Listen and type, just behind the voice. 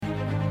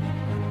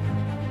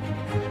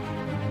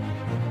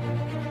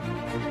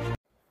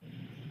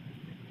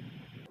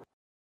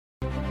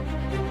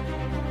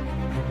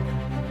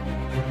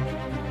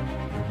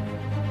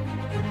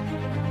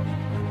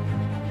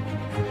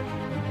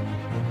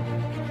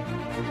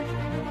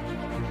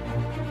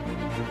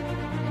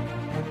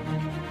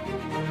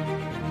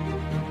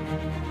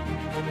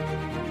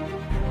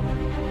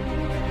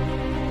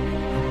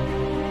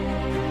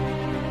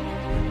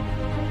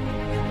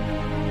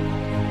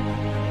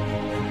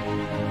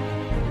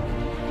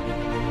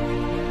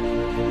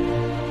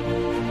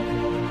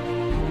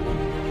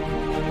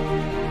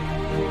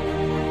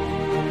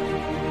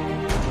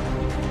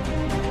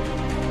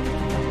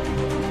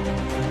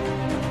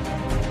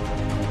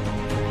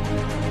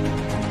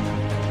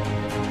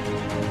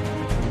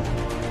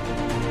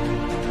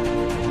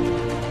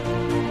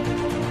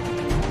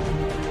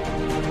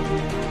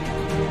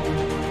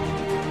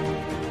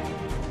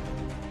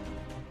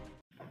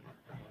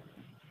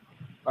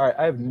All right,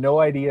 I have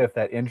no idea if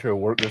that intro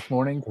worked this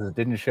morning because it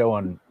didn't show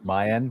on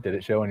my end. Did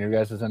it show on your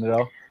guys' end at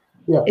all?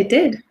 Yeah. It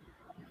did.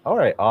 All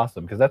right,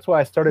 awesome. Because that's why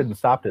I started and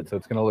stopped it, so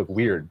it's going to look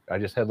weird. I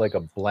just had like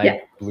a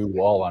blank blue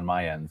wall on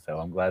my end, so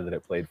I'm glad that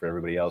it played for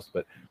everybody else.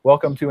 But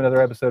welcome to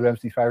another episode of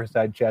MC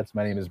Fireside Chats.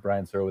 My name is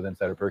Brian Searle with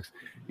Insider Perks.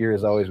 Here,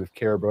 as always, with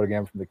Kara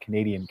Brodegam from the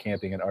Canadian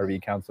Camping and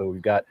RV Council.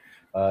 We've got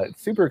a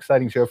super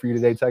exciting show for you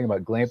today, talking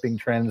about glamping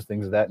trends,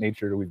 things of that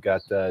nature. We've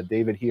got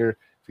David here.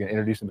 He's going to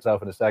introduce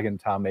himself in a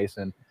second. Tom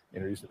Mason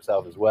introduce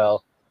himself as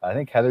well. I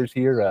think Heather's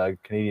here,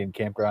 Canadian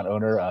campground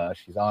owner.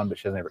 She's on, but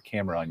she doesn't have her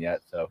camera on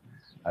yet, so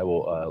I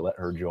will let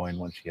her join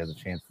once she has a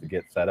chance to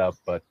get set up.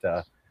 But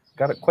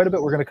got quite a bit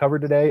we're going to cover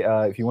today.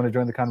 If you want to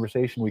join the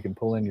conversation, we can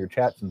pull in your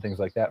chats and things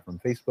like that from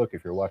Facebook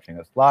if you're watching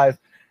us live.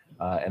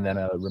 And then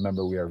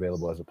remember, we are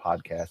available as a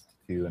podcast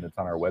too, and it's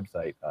on our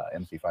website,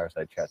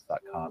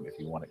 mcfiresidechats.com, if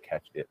you want to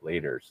catch it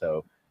later.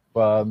 So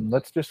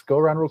let's just go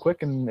around real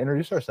quick and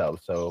introduce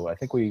ourselves. So I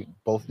think we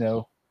both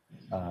know,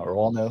 or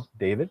all know,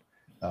 David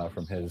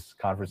from his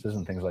conferences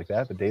and things like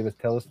that. But David,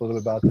 tell us a little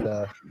bit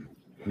about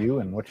you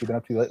and what you've been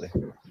up to lately.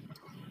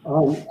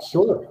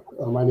 Sure.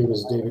 My name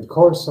is David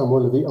Korse. I'm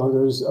one of the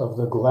owners of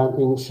the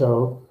Glamping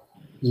Show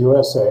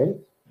USA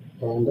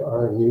and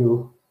our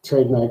new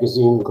trade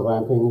magazine,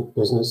 Glamping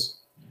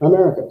Business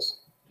Americas.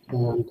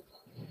 And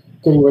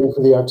getting ready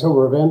for the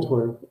October event,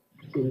 we're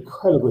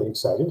incredibly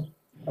excited.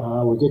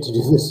 We get to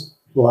do this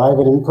live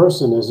and in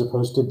person as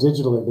opposed to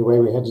digitally the way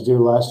we had to do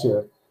last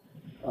year.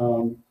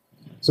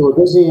 So we're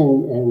busy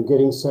and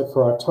getting set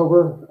for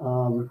October.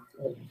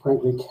 I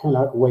frankly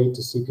cannot wait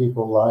to see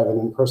people live and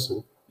in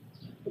person.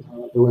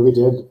 The way we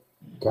did,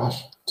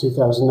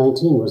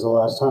 2019 was the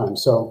last time.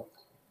 So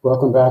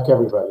welcome back,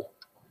 everybody.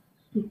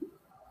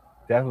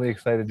 Definitely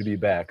excited to be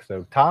back.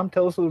 So Tom,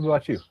 tell us a little bit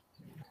about you.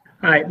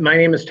 Hi, my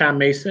name is Tom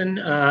Mason.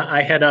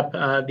 I head up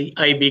the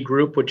IB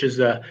Group, which is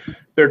a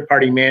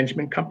third-party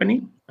management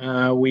company.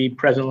 We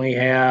presently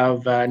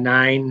have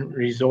 9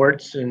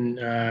 resorts and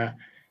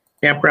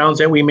campgrounds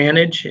that we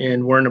manage,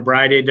 and we're in a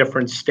variety of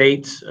different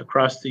states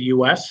across the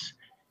U.S.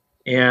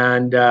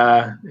 And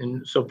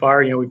so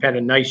far, we've had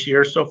a nice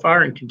year so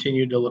far and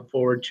continue to look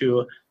forward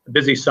to a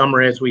busy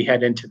summer as we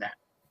head into that.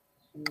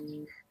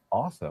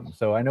 Awesome.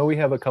 So I know we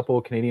have a couple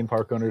of Canadian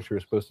park owners who are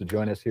supposed to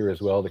join us here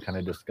as well to kind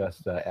of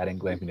discuss adding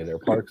glamping to their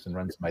parks and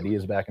run some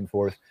ideas back and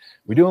forth.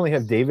 We do only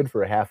have David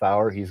for a half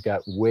hour. He's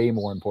got way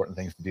more important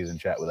things to do than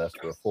chat with us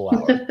for a full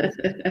hour.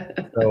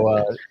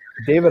 So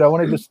David, I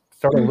want to just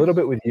start a little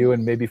bit with you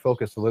and maybe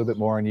focus a little bit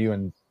more on you.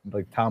 And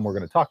like Tom, we're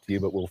going to talk to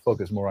you, but we'll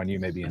focus more on you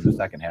maybe in the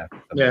second half.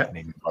 Yeah,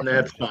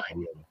 that's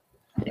fine.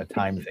 A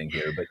time thing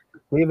here. But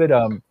David,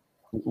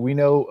 we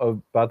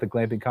know about the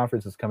glamping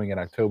conference that's coming in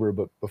October,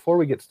 but before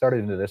we get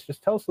started into this,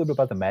 just tell us a little bit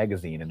about the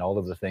magazine and all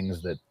of the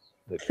things that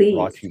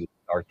brought you to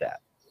start that.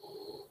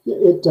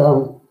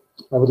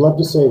 I would love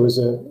to say it was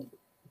a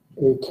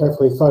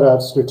carefully thought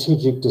out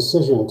strategic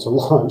decision to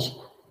launch,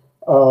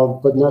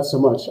 but not so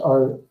much.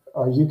 Our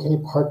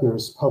UK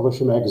partners publish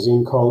a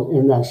magazine called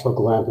International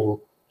Glamping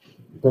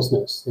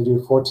Business. They do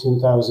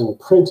 14,000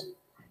 print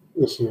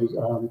issues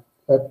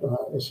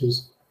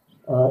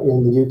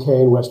in the UK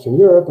and Western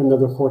Europe,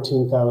 another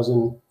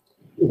 14,000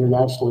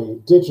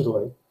 internationally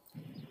digitally.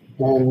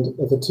 And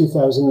at the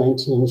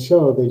 2019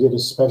 show, they did a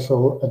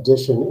special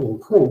edition in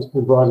print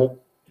and brought it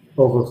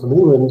over from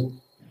England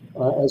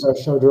as our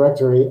show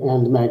directory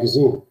and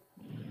magazine.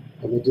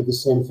 And they did the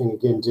same thing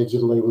again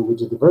digitally when we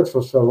did the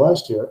virtual show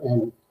last year.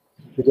 And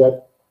we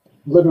got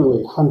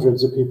literally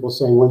hundreds of people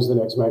saying, when's the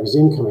next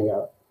magazine coming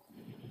out?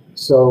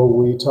 So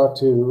we talked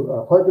to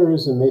our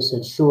partners and they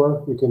said,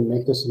 sure, we can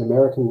make this an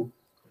American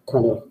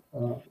kind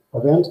of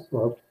event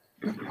or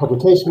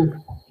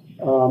publication.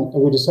 And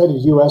we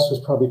decided US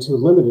was probably too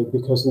limited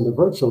because in the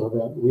virtual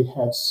event, we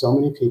had so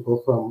many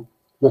people from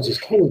not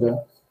just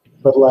Canada,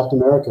 but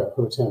Latin America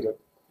who attended.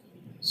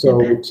 So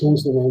we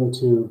changed the name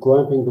to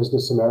Glamping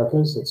Business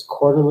Americas. It's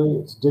quarterly,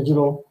 it's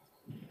digital.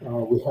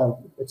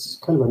 It's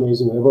kind of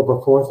amazing. We have over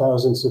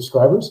 4,000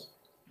 subscribers.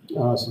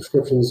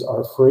 Subscriptions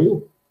are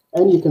free,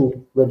 and you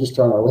can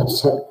register on our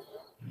website.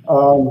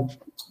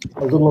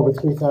 A little over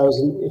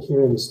 3,000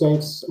 here in the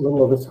States, a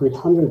little over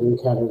 300 in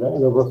Canada,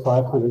 and over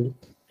 500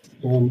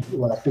 in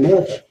Latin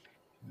America.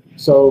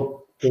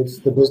 So it's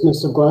the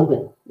business of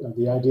glamping.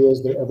 The idea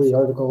is that every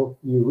article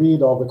you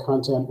read, all the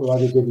content will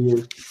either give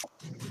you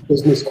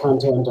business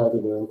content, either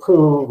to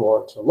improve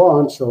or to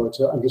launch or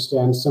to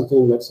understand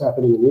something that's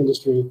happening in the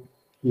industry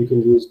you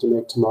can use to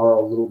make tomorrow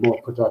a little more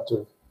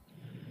productive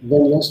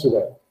than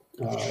yesterday.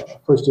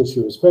 First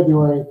issue is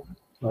February.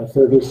 Our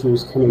third issue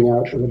is coming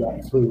out in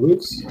about 3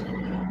 weeks.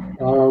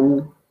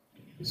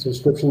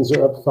 Subscriptions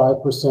are up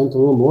 5%, a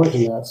little more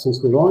than that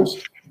since we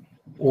launched.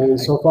 And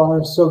so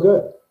far, so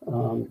good.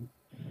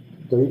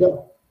 There you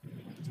go.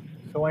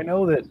 So I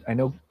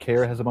know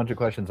Kara has a bunch of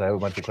questions. I have a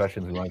bunch of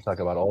questions. We want to talk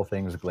about all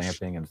things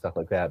glamping and stuff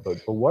like that. But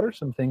what are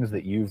some things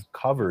that you've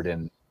covered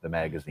in the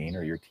magazine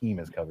or your team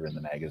has covered in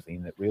the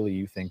magazine that really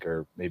you think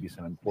are maybe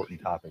some important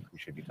topics we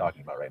should be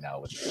talking about right now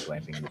with the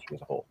glamping industry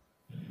as a whole?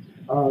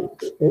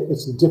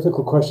 It's a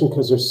difficult question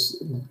because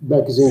there's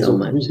magazines So of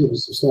much. reasonably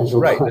substantial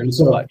Right, kind. there's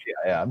so So much.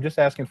 Yeah. I'm just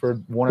asking for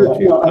one or Yeah,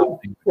 two no,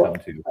 top things to well,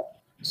 come to.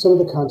 some of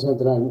the content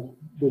that I'm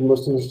been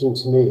most interesting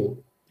to me,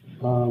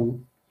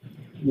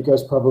 you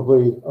guys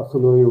probably are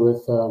familiar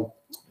with Anne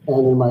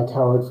and Mike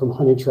Howard from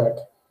Honey Trek.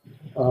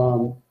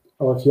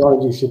 Or if you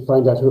aren't, you should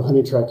find out who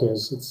Honey Trek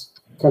is. It's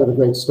kind of a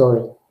great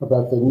story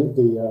about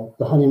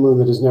the honeymoon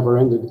that has never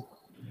ended.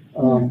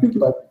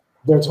 But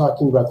they're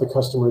talking about the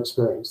customer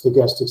experience, the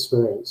guest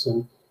experience,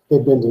 and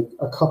they've been to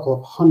a couple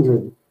of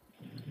hundred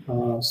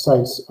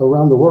sites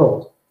around the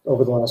world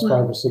over the last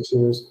 5 or 6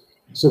 years.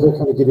 So they're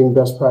kind of giving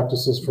best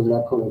practices from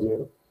that point of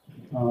view.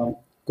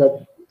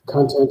 Got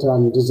content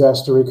on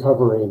disaster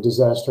recovery and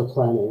disaster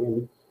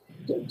planning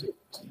and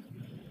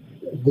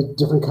the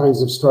different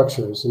kinds of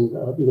structures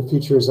and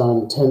features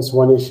on tents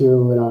one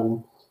issue and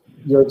on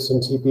yurts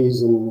and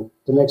teepees and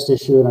the next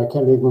issue, and I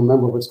can't even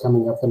remember what's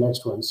coming up the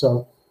next one.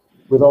 So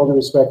with all due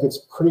respect, it's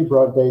pretty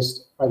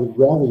broad-based. I would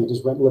rather you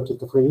just went and looked at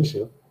the free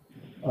issue.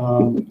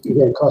 Again,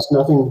 it costs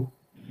nothing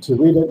to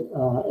read it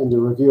and to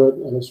review it,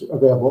 and it's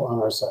available on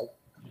our site.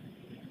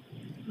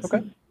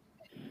 Okay,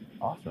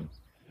 awesome.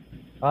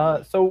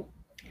 So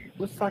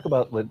let's talk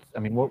about, what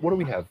do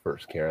we have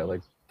first, Kara?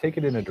 Like, take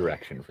it in a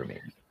direction for me.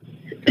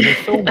 There's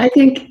so much. I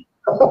think,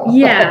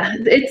 yeah,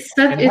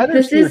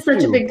 this is such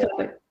a too. big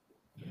topic.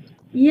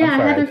 Yeah,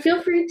 Heather,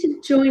 feel free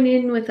to join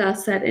in with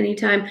us at any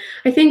time.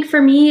 I think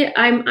for me,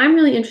 I'm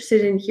really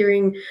interested in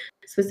hearing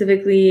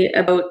specifically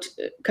about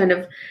kind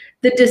of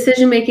the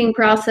decision-making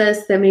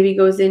process that maybe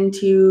goes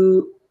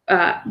into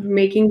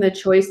making the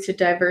choice to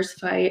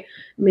diversify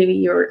maybe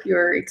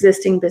your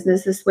existing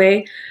business this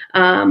way,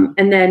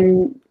 and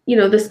then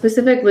the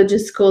specific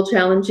logistical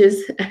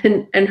challenges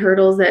and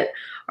hurdles that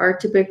are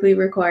typically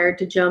required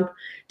to jump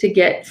to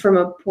get from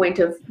a point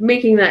of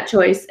making that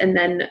choice and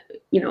then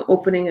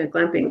opening a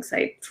glamping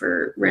site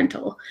for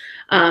rental.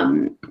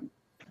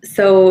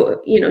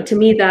 So to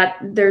me, that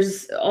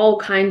there's all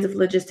kinds of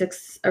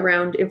logistics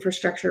around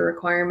infrastructure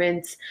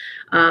requirements,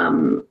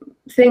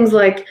 things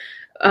like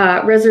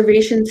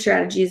reservation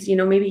strategies.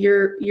 Maybe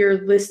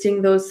you're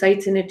listing those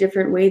sites in a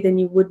different way than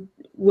you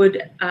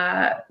would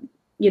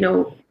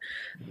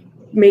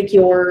make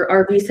your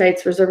RV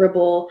sites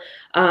reservable.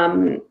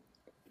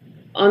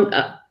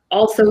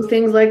 Also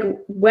things like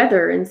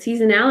weather and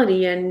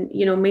seasonality and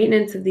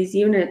maintenance of these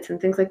units and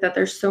things like that.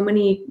 There's so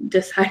many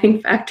deciding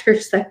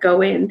factors that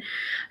go in.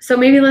 So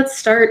maybe let's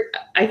start,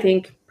 I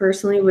think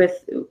personally,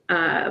 with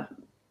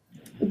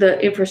the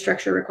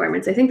infrastructure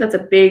requirements. I think that's a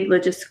big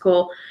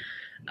logistical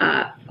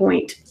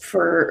point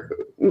for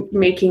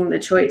making the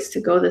choice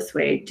to go this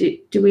way.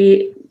 Do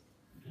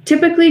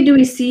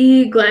we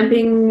see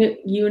glamping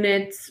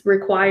units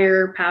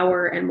require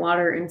power and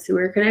water and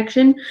sewer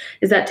connection?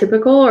 Is that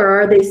typical,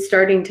 or are they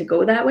starting to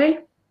go that way?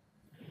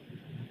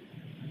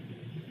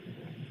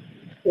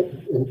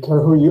 And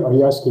Kara, who are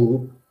you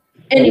asking?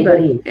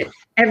 Everybody.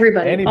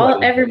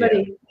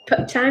 Everybody.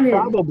 Chime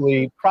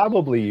in.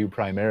 Probably you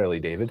primarily,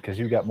 David, because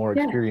you've got more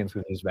experience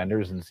with these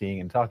vendors and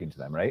seeing and talking to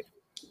them, right?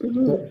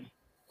 Mm-hmm.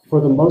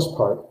 For the most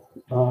part,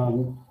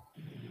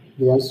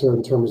 the answer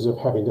in terms of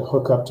having to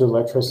hook up to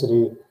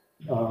electricity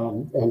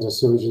and to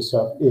sewage and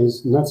stuff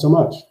is not so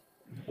much.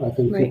 I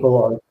think people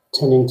are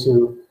tending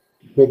to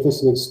make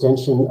this an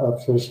extension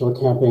of traditional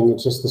camping.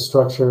 It's just the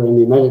structure and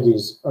the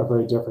amenities are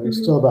very different.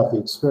 It's still about the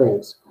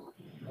experience.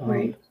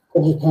 It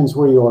depends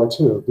where you are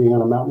too. Being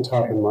on a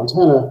mountaintop in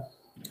Montana,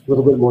 a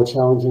little bit more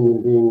challenging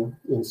than being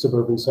in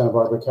suburban Santa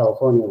Barbara,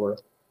 California, where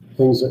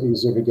things are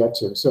easier to get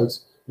to. So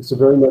it's a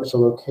very much a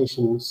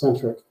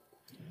location-centric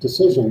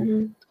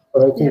decision.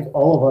 But I think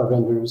all of our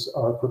vendors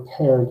are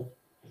prepared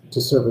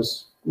to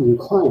service new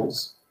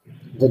clients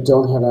that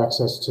don't have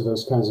access to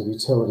those kinds of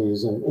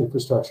utilities and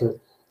infrastructure,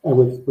 and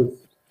with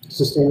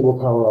sustainable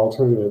power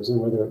alternatives, and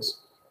whether it's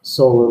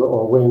solar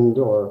or wind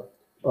or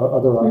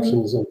other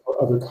options and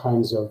other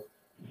kinds of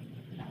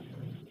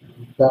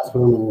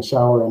bathroom and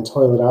shower and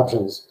toilet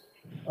options.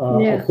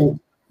 I think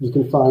you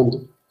can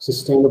find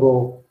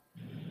sustainable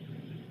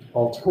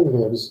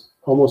alternatives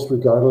almost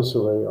regardless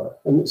of where you are.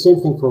 And the same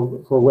thing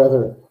for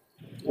weather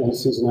and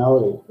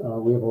seasonality.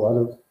 We have a lot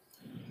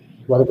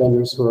of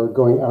vendors who are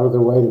going out of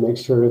their way to make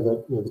sure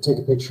that they take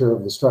a picture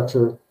of the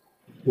structure,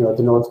 at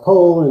the North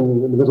Pole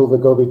and in the middle of the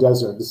Gobi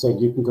Desert, and say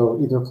you can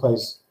go either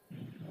place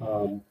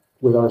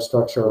with our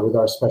structure or with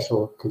our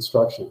special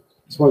construction.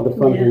 It's one of the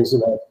fun things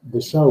about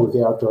the show with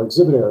the outdoor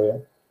exhibit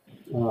area.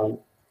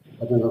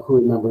 I don't know who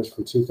remembers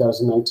from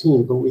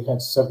 2019, but we had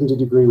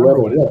 70-degree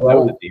weather.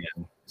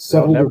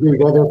 70-degree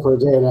weather for a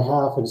day and a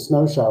half and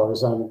snow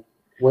showers on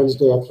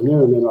Wednesday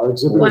afternoon, and our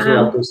exhibitors were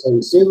out there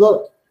saying, "See,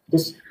 look,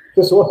 this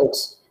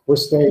works. We're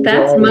staying."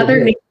 That's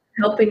Mother Nature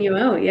helping you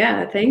out.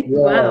 Yeah,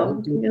 wow.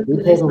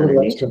 We paid a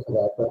little extra for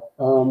that, but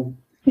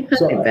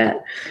so I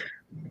bet.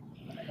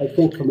 I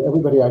think from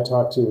everybody I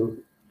talk to,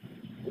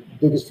 the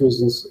biggest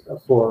reasons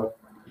for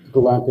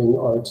glamping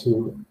are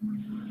to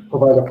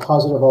provide a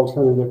positive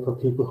alternative for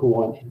people who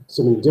want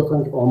something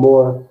different or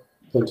more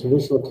than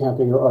traditional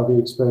camping or RV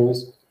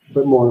experience,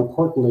 but more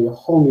importantly, a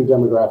whole new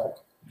demographic.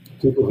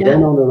 People who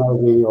don't own an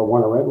RV or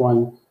want to rent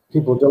one,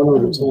 people who don't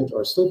own a tent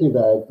or a sleeping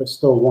bag, but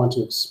still want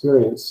to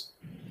experience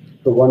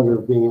the wonder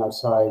of being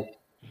outside.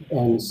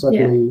 And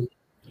suddenly,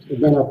 it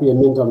may not be a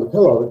mint on the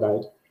pillow at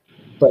night,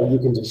 but you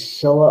can just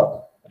show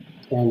up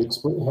and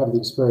have the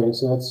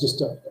experience. And that's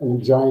just a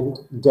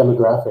giant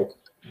demographic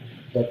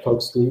that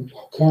folks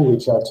can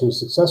reach out to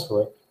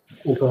successfully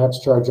and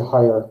perhaps charge a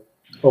higher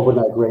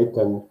overnight rate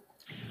than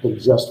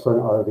just for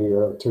an RV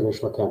or a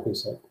traditional camping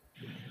site.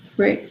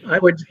 Right.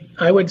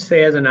 I would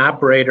say, as an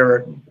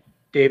operator,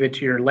 David,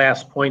 to your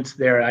last points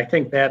there, I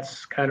think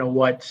that's kind of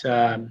what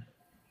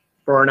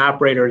for an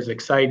operator is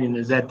exciting,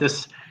 is that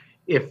this,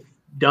 if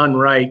done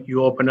right,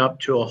 you open up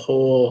to a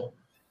whole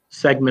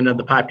segment of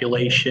the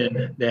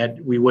population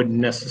that we wouldn't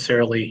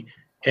necessarily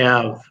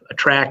have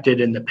attracted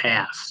in the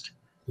past.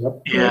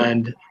 Yep.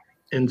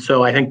 And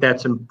so I think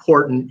that's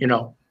important.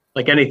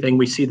 Like anything,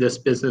 we see this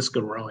business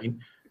growing.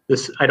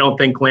 I don't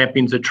think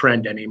glamping's a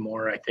trend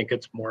anymore. I think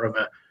it's more of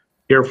a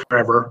here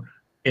forever,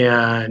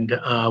 and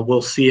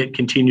we'll see it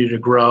continue to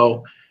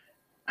grow.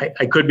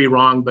 I could be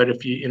wrong, but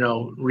if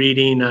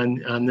reading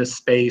on this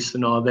space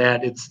and all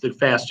that, it's the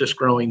fastest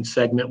growing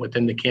segment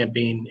within the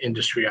camping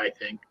industry, I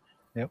think.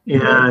 Yep.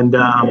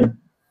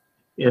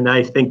 And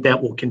I think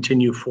that will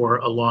continue for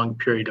a long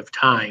period of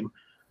time.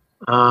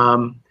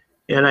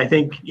 And I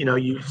think,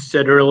 you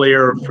said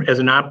earlier, as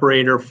an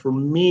operator, for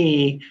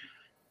me,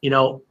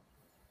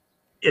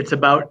 it's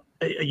about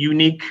a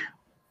unique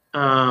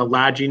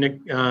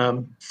lodging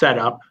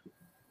setup.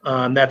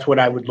 That's what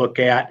I would look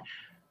at.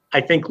 I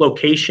think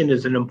location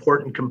is an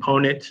important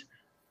component.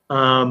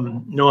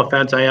 No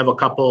offense, I have a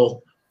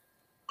couple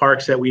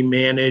parks that we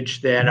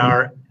manage that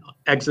are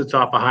exits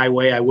off a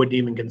highway. I wouldn't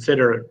even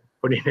consider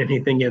putting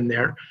anything in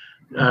there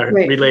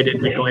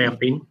related to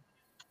glamping.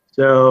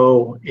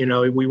 So,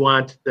 we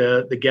want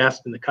the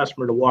guest and the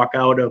customer to walk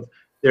out of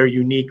their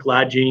unique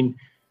lodging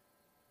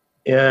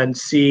and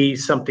see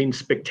something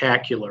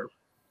spectacular.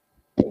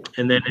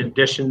 And then in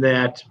addition to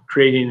that,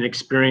 creating an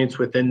experience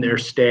within their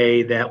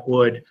stay that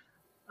would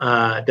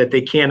that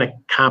they can't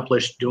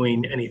accomplish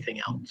doing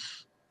anything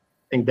else.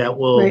 I think that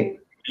will be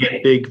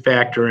a big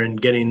factor in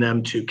getting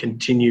them to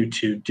continue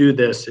to do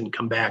this and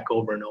come back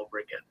over and over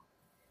again.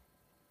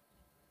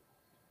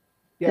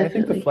 Yeah,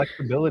 definitely. I think the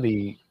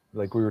flexibility,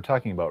 like we were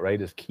talking about,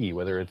 right, is key,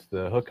 whether it's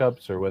the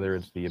hookups or whether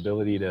it's the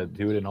ability to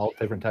do it in all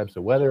different types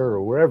of weather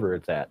or wherever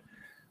it's at.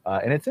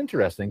 And it's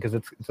interesting because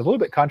it's a little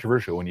bit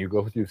controversial when you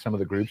go through some of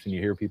the groups and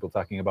you hear people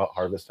talking about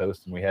Harvest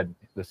Host, and we had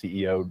the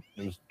CEO,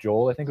 it was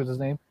Joel, I think was his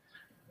name,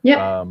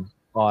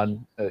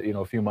 on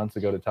a few months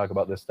ago to talk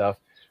about this stuff.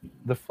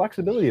 The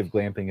flexibility of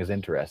glamping is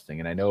interesting,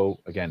 and I know,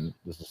 again,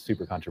 this is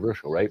super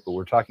controversial, right? But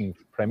we're talking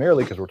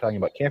primarily because we're talking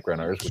about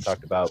campground owners. We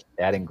talked about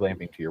adding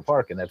glamping to your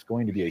park, and that's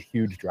going to be a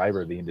huge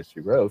driver of the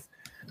industry growth.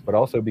 But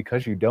also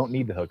because you don't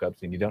need the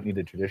hookups and you don't need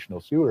the traditional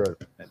sewer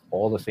at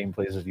all the same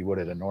places you would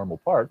at a normal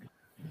park,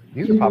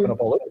 these are popping up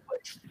all over the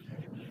place.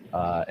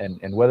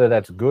 And whether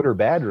that's good or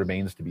bad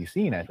remains to be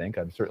seen, I think.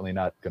 I'm certainly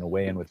not going to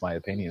weigh in with my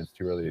opinion. It's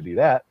too early to do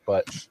that.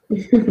 But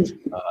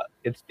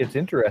it's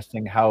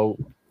interesting how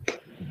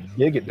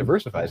big it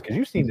diversifies, because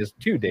you've seen this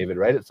too, David,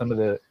 right? At some of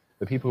the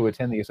people who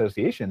attend the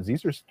associations,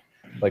 these are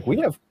like, we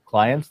have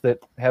clients that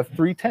have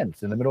 3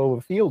 tents in the middle of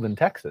a field in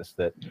Texas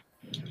that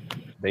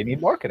they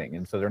need marketing.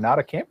 And so they're not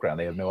a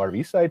campground. They have no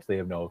RV sites. They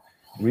have no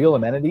real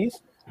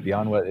amenities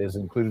beyond what is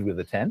included with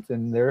the tent,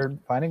 and they're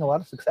finding a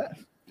lot of success.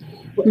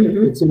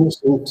 It's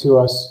interesting to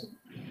us,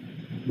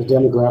 the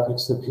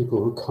demographics of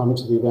people who come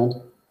to the event.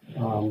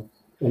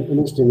 And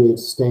interestingly,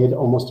 it's stayed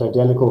almost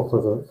identical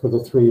for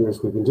the 3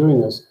 years we've been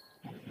doing this.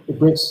 It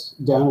breaks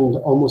down into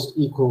almost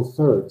equal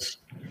thirds.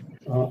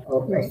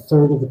 A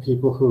third of the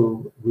people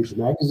who read the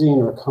magazine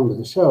or come to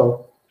the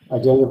show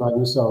identify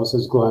themselves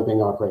as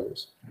glamping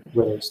operators,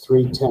 whether it's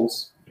 3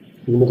 tents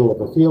in the middle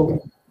of a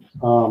field,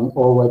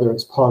 or whether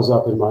it's Paws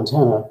Up in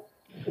Montana,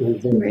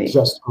 and they're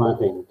just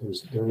glamping.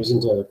 There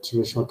isn't a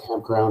traditional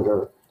campground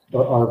or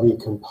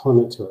RV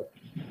component to it.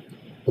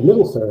 The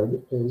middle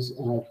third is,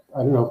 and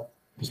I don't know,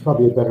 there's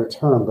probably a better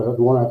term, but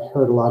the one I've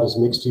heard a lot is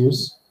mixed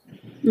use.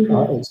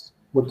 It's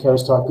what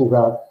Kara's talking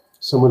about,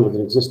 someone with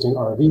an existing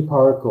RV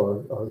park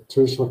or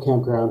traditional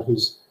campground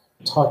who's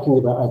talking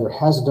about either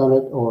has done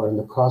it or in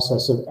the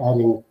process of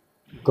adding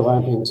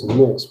glamping to the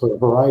mix for a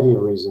variety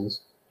of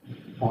reasons.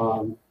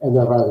 And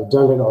they've either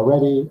done it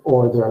already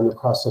or they're in the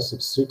process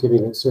of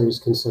giving it serious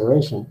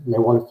consideration. And they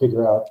want to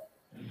figure out,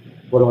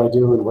 what do I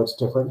do and what's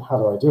different? How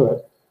do I do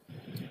it?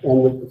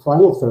 And the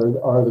final third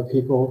are the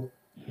people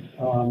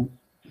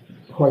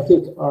who I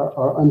think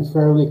are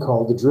unfairly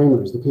called the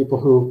dreamers, the people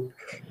who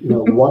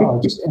are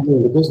just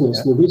entering the business.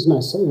 And the reason I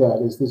say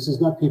that is this is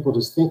not people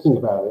just thinking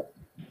about it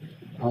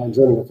and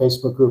joining a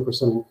Facebook group or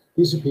something.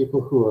 These are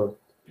people who are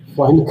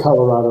flying to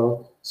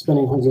Colorado,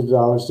 spending hundreds of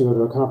dollars to go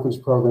to a conference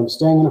program,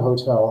 staying in a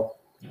hotel.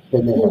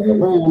 They may have the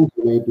land,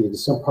 they may be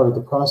some part of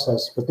the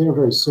process, but they're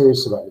very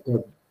serious about it.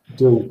 They're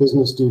doing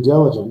business due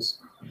diligence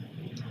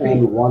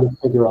and want to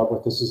figure out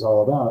what this is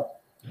all about.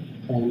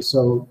 And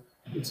so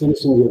it's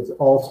interesting you have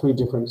all 3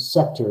 different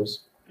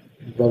sectors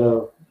that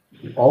are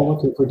all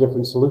looking for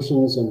different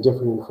solutions and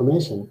different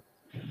information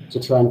to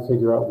try and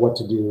figure out what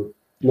to do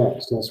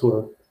next. That's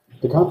where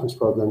the conference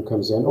program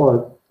comes in,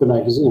 or the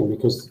magazine,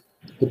 because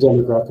the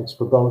demographics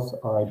for both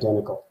are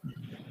identical.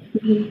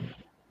 Mm-hmm.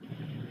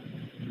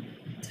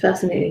 It's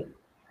fascinating.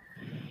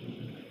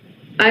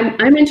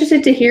 I'm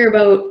interested to hear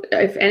about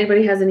if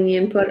anybody has any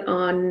input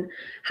on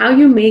how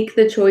you make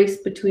the choice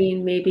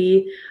between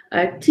maybe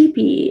a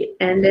teepee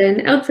and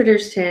an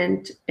outfitter's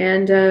tent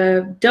and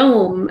a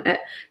dome.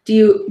 Do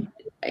you,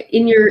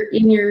 in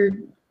your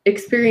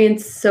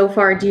experience so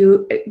far, do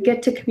you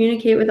get to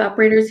communicate with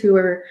operators who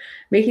are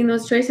making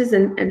those choices,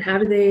 and how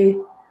do they?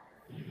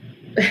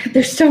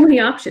 There's so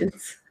many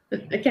options.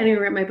 I can't even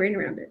wrap my brain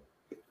around it.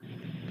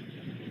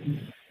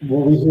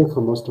 What we hear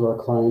from most of our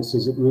clients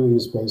is it really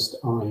is based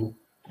on,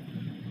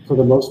 for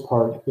the most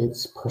part,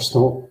 it's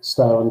personal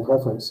style and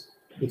preference.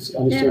 It's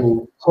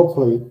understanding,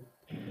 hopefully,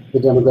 the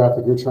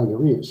demographic you're trying to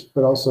reach,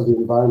 but also the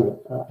environment.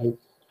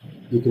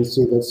 You can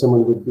see that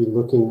someone would be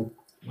looking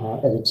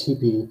at a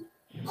teepee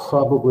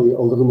probably a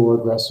little more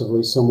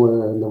aggressively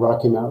somewhere in the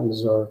Rocky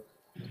Mountains, or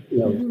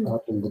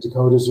up in the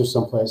Dakotas or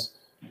someplace,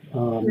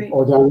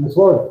 or down in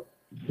Florida,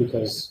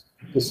 because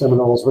the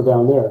Seminoles were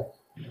down there.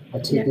 A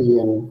teepee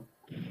in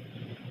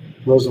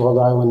Roosevelt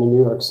Island in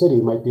New York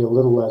City might be a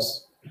little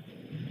less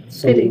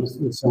something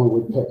that someone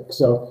would pick.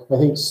 So I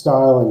think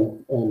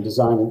style and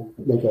design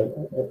make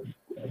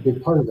a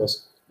big part of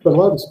this, but a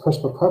lot of it's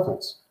personal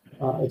preference.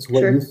 It's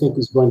what you think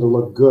is going to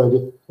look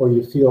good, or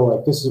you feel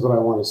like this is what I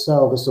want to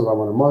sell, this is what I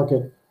want to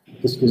market,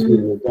 this gives me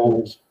an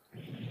advantage.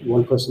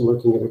 One person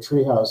looking at a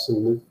treehouse,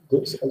 and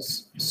the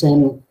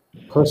same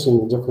person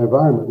in a different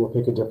environment will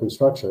pick a different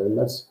structure, and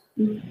that's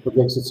what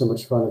makes it so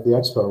much fun at the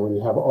expo, when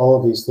you have all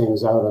of these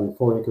things out on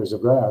 4 acres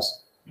of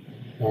grass.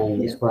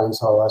 And as Brian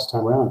saw last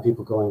time around,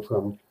 people going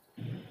from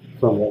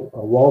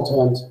a wall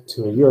tent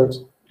to a yurt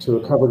to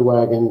a covered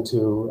wagon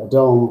to a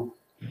dome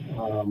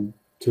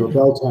to a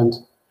bell tent,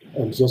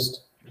 and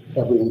just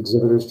every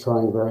exhibitor's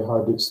trying very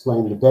hard to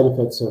explain the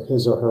benefits of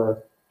his or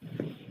her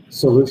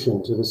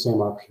solution to the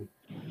same option.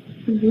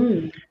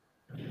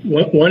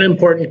 One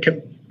important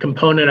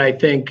component, I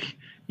think,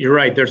 you're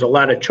right, there's a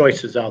lot of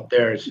choices out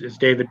there, as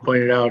David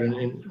pointed out,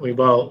 and we've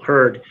all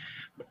heard.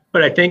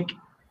 But I think,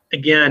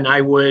 again,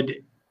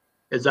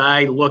 as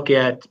I look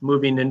at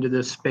moving into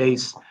this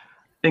space, I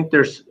think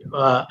there's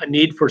a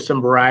need for some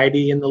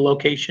variety in the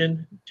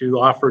location to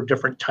offer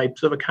different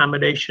types of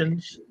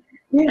accommodations.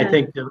 I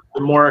think the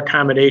more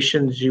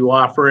accommodations you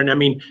offer, and I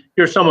mean,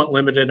 you're somewhat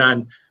limited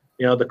on,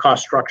 the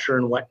cost structure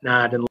and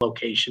whatnot and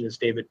location, as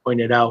David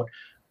pointed out.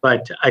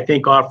 But I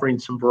think offering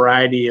some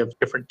variety of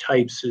different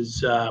types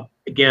is,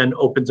 again,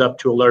 opens up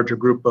to a larger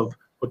group of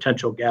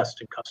potential guests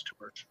and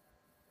customers.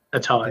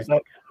 That's how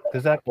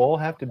Does that all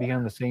have to be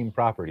on the same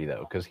property,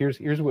 though? Because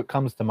here's what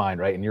comes to mind,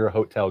 right? And you're a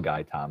hotel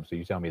guy, Tom, so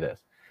you tell me this.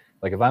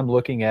 Like, if I'm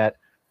looking at,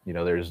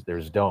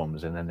 there's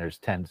domes, and then there's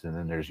tents, and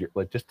then there's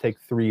just take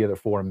 3 of the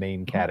 4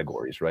 main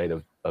categories, right,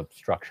 of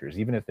structures,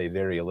 even if they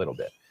vary a little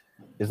bit.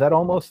 Is that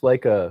almost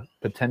like a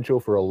potential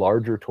for a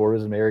larger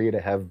tourism area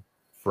to have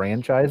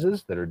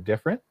franchises that are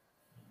different,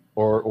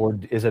 or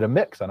is it a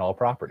mix on all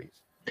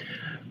properties?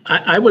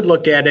 I would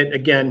look at it,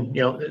 again,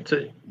 it's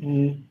a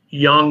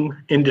young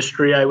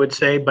industry, I would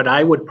say, but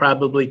I would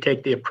probably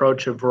take the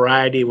approach of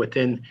variety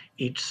within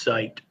each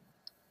site.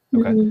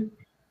 Okay.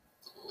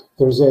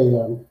 There's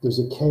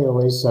a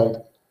KOA site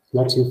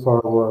not too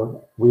far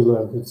where we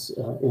live. It's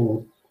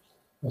in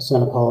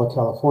Santa Paula,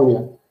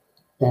 California,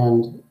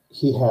 and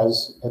he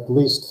has at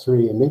least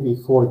 3 and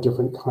maybe 4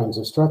 different kinds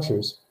of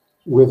structures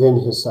within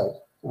his site.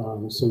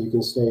 So you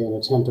can stay in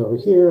a tent over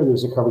here, and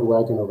there's a covered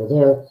wagon over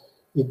there.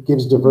 It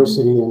gives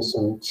diversity and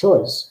some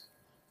choice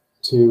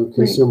to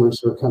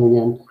consumers who are coming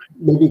in.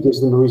 Maybe it gives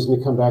them a reason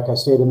to come back. I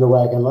stayed in the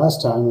wagon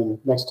last time, and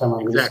next time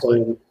I'm going to stay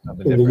in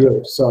the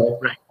yurt. So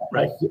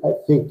I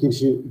think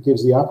gives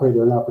the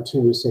operator an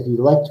opportunity to say, if you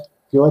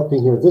like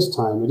being here this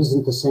time, it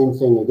isn't the same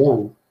thing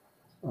again.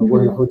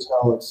 We're in a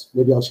hotel.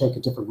 Maybe I'll check a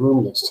different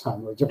room next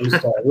time, or a different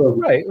style room.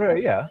 Right.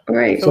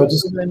 So it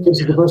just gives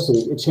you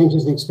diversity. It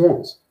changes the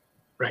experience.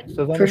 Right.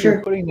 So then if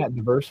you're putting that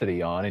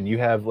diversity on, and you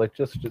have, let's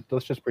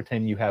just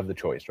pretend you have the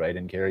choice, right?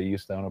 And Carrie, you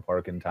still own a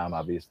park, and Tom,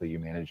 obviously you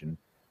manage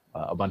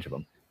a bunch of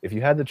them. If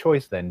you had the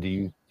choice, then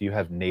do you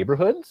have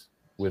neighborhoods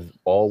with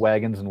all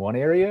wagons in one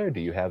area? Or do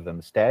you have them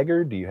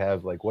staggered? Do you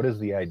have, what is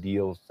the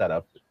ideal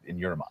setup in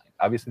your mind?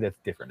 Obviously that's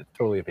different. It's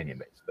totally opinion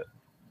based, but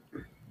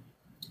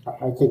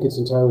I think it's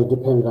entirely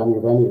dependent on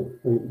your venue.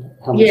 I mean,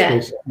 how much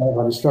space you have,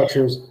 how many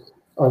structures,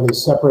 are they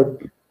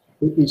separate?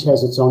 Each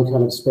has its own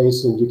kind of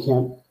space, and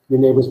your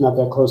neighbor's not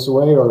that close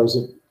away, or is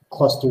it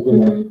clustered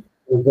in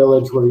a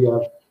village where you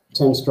have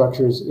 10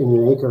 structures in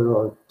an acre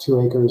or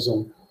 2 acres,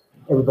 and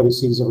everybody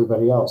sees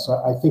everybody else?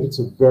 I think it's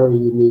a very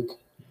unique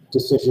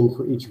decision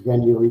for each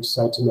venue or each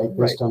site to make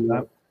based on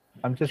that.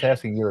 I'm just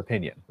asking your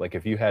opinion. Like,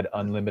 if you had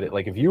unlimited,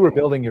 if you were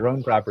building your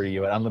own property,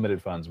 you had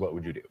unlimited funds, what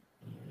would you do?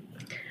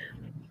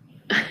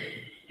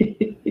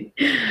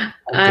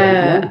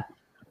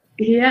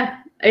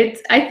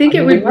 I think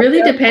it would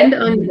really depend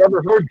on. You've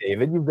never heard,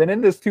 David. You've been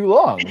in this too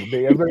long.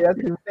 Everybody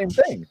asking the same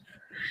thing.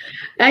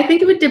 I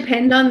think it would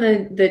depend on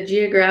the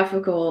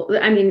geographical.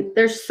 I mean,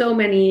 there's so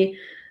many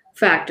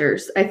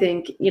factors. I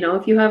think,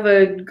 if you have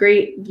a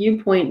great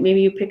viewpoint,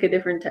 maybe you pick a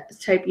different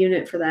type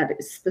unit for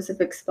that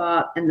specific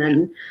spot, and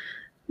then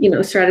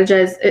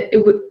strategize.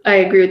 I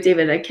agree with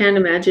David. I can't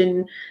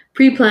imagine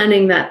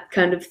pre-planning that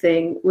kind of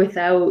thing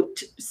without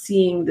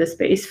seeing the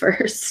space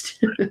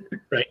first.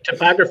 Right.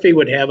 Topography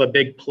would have a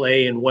big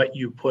play in what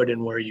you put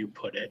and where you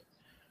put it.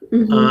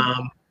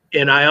 Mm-hmm.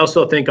 And I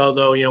also think,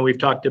 although, we've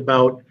talked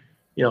about,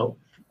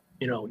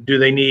 do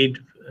they need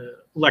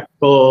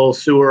electrical,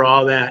 sewer,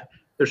 all that,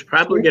 there's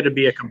probably going to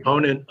be a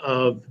component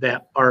of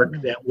that park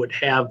that would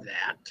have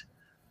that.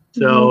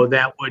 So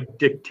that would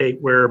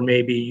dictate where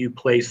maybe you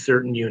place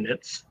certain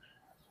units.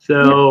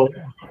 So,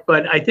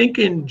 but I think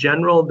in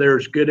general,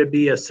 there's going to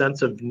be a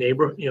sense of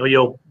neighborhood,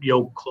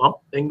 you'll clump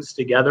things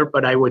together,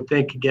 but I would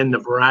think, again, the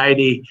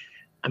variety,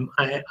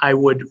 I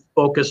would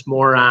focus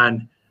more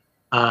on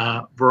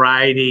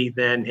variety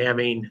than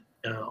having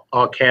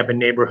all cabin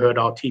neighborhood,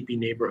 all teepee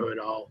neighborhood,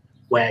 all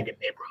wagon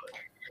neighborhood.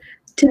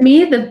 To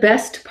me, the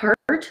best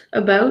part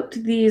about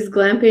these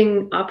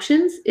glamping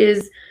options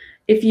is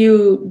if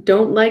you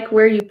don't like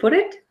where you put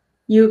it,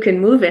 you can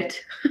move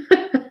it.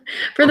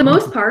 For the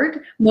most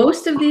part,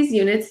 most of these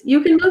units,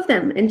 you can move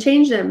them and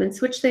change them and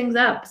switch things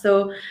up.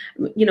 So,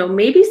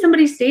 maybe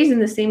somebody stays in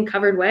the same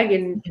covered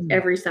wagon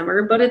every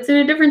summer, but it's in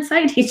a different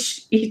site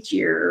each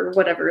year or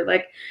whatever.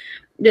 Like,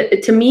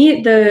 to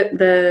me,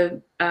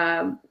 the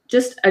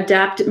just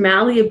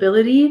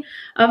malleability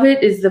of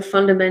it is the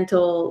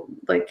fundamental,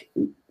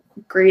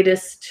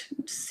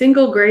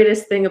 single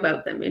greatest thing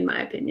about them, in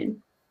my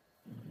opinion.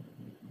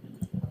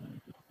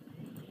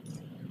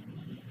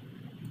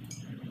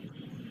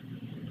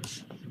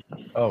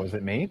 Oh, is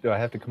it me? Do I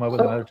have to come up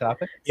with another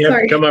topic?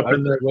 Yeah, come up.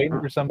 I'm waiting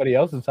for somebody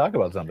else to talk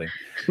about something.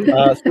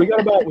 So we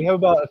have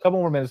about a couple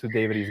more minutes with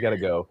David. He's got to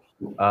go.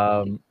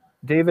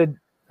 David,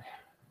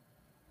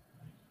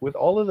 with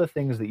all of the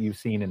things that you've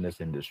seen in this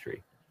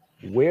industry,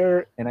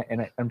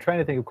 I'm trying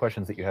to think of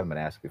questions that you haven't been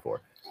asked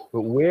before,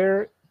 but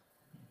where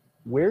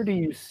do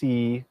you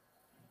see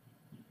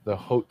the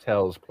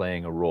hotels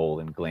playing a role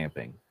in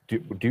glamping?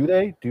 Do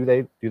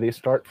they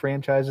start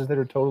franchises that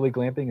are totally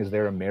glamping? Is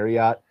there a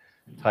Marriott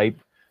type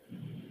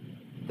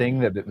thing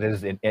that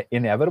is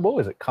inevitable?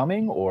 Is it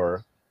coming,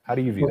 or how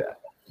do you view that?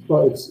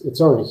 Well,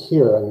 it's already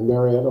here. I mean,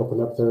 Marriott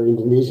opened up their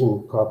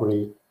Indonesian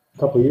property a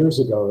couple of years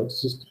ago.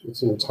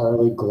 It's an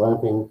entirely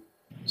glamping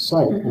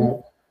site.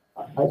 And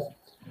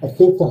I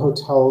think the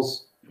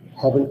hotels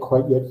haven't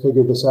quite yet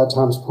figured this out.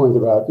 Tom's point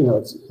about,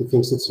 he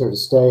thinks it's here to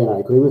stay, and I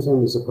agree with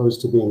him, as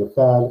opposed to being a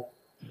fad.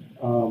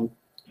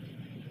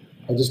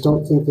 I just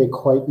don't think they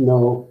quite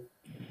know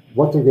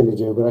what they're going to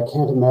do, but I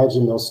can't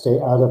imagine they'll stay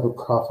out of a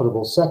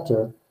profitable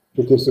sector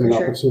that gives them an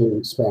opportunity to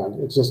expand.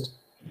 It's just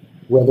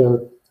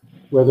whether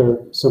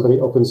somebody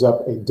opens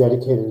up a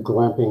dedicated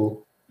glamping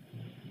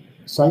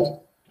site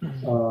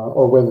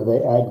or whether they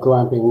add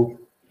glamping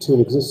to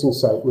an existing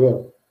site.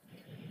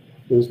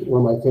 There's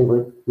one of my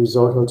favorite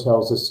resort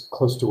hotels is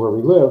close to where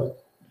we live,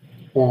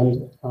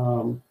 and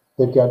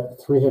they've got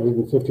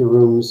 350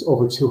 rooms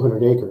over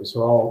 200 acres.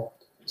 They're all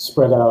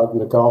spread out in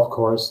the golf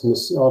course and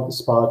all the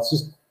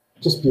spots,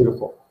 just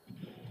beautiful.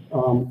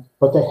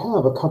 But they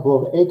have a couple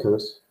of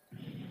acres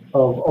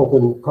of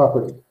open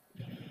property,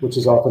 which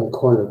is often a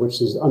corner,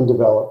 which is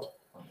undeveloped.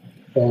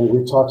 And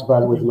we've talked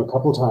about it with them a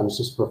couple of times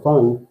just for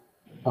fun.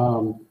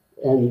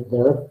 And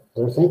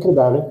they're thinking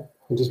about it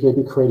and just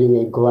maybe creating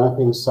a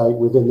glamping site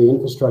within the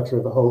infrastructure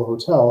of the whole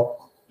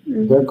hotel.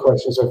 Their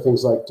questions are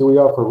things like, do we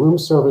offer room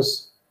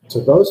service to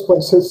those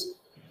places?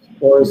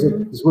 Or is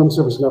room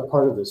service not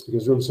part of this?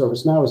 Because room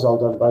service now is all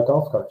done by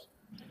golf carts.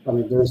 I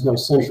mean, there is no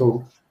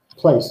central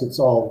place. It's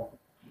all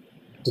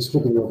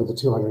distributed over the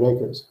 200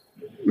 acres.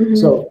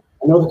 So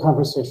I know the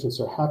conversations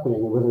are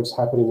happening, and whether it's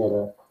happening at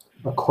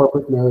a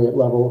corporate Marriott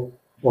level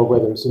or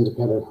whether it's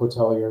independent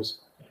hoteliers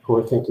who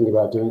are thinking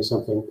about doing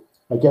something,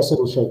 I guess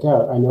it'll shake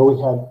out. I know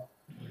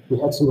we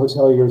had some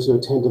hoteliers who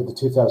attended the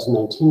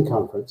 2019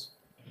 conference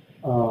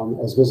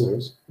as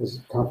visitors, as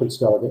conference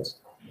delegates.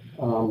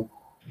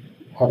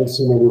 Haven't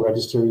seen any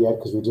register yet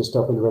because we just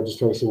opened the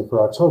registration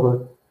for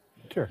October.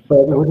 Sure. But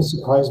it wouldn't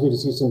surprise me to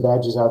see some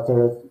badges out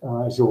there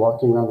as you're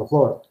walking around the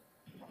floor.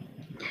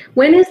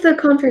 When is the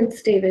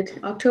conference, David?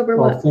 October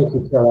what? Well, thank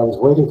you, Carol. I was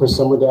waiting for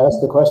someone to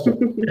ask the question.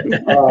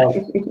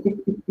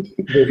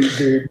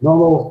 The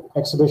normal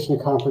exhibition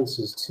and conference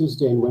is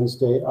Tuesday and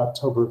Wednesday,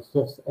 October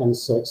 5th and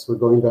 6th. We're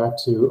going back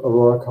to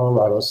Aurora,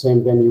 Colorado,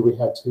 same venue we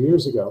had 2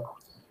 years ago.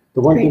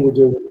 The one thing we're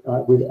doing,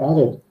 we've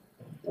added,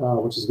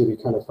 which is going to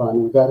be kind of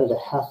fun, we've added a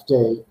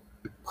half-day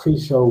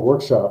pre-show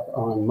workshop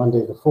on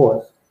Monday the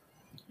 4th.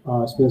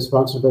 It's being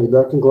sponsored by the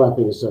American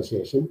Glamping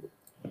Association.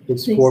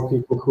 It's for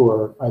people who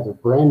are either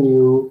brand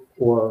new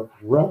or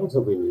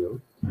relatively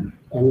new,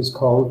 and it's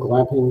called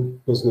Glamping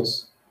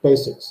Business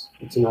Basics.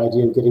 It's an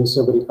idea of getting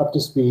somebody up to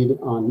speed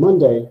on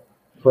Monday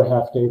for a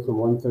half day from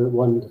 1 to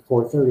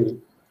 4:30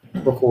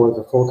 before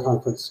the full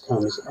conference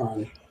comes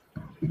on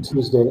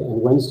Tuesday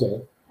and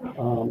Wednesday.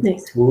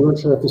 Nice. We weren't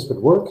sure if this would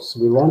work, so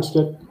we launched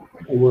it,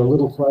 and we're a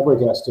little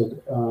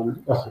flabbergasted.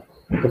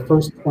 The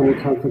first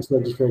 20 conference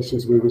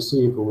registrations we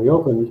received when we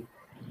opened,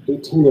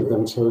 18 of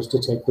them chose to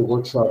take the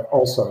workshop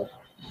also,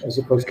 as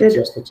opposed to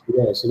just the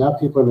 2 days. So now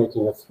people are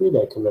making a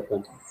 3-day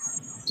commitment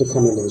to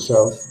come into the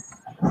show.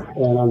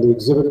 And on the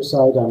exhibitor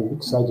side, I'm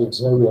excited to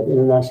say we have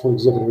international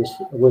exhibitors.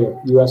 We have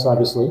US,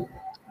 obviously,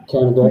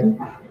 Canada,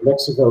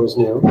 Mexico is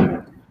new,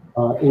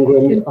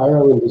 England,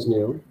 Ireland is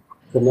new,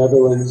 the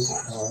Netherlands,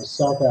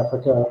 South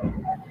Africa,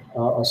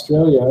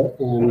 Australia,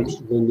 and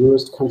the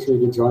newest country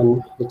to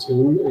join the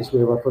team is we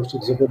have our first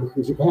exhibitor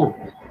from Japan.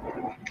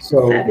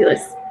 So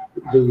fabulous.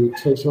 The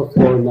trade show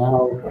floor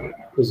now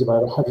is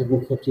about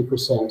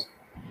 150%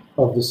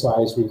 of the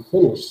size we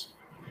finished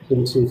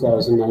in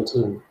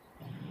 2019.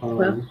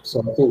 Wow.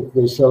 So I think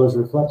the show is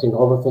reflecting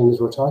all the things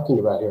we're talking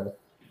about here.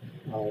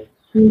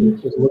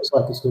 It looks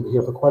like it's going to be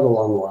here for quite a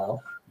long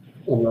while.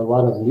 And there are a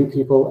lot of new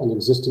people and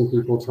existing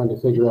people trying to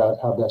figure out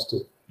how best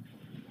to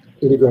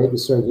integrate and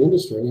serve the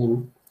industry.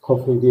 And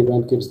hopefully the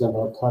event gives them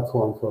a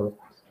platform for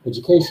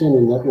education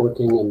and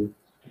networking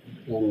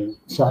and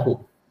shopping.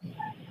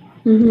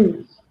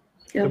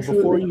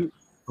 Absolutely. So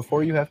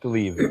before you have to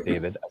leave,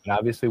 David, and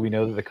obviously we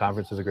know that the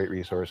conference is a great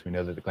resource. We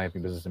know that the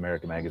Glamping Business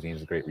America magazine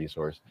is a great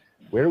resource.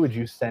 Where would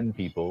you send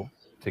people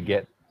to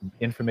get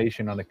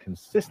information on a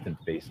consistent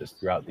basis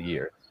throughout the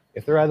year?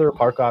 If they're either a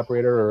park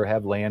operator or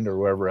have land or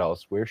wherever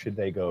else, where should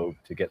they go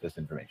to get this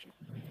information?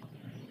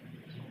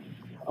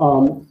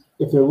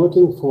 If they're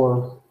looking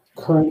for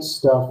current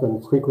stuff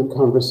and frequent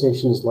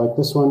conversations like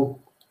this one,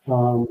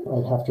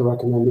 I'd have to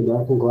recommend the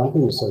American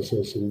Glamping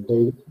Association.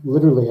 They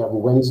literally have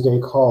Wednesday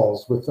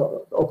calls with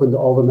open to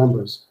all the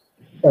members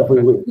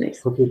every week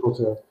for people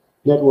to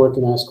network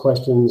and ask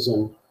questions.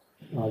 And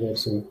they have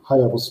some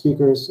high-level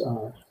speakers.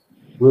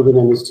 Ruben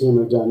and his team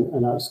have done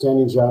an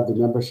outstanding job. The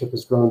membership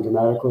has grown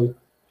dramatically.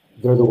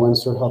 They're the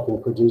ones who are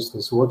helping produce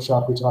this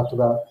workshop we talked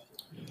about.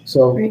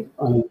 So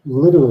on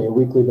literally a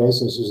weekly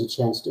basis, there's a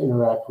chance to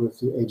interact with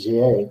the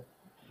AGA.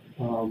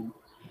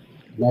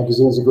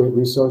 Magazine is a great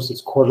resource.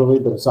 It's quarterly,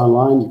 but it's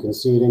online. You can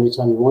see it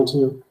anytime you want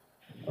to.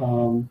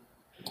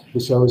 The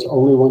show is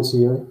only once a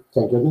year,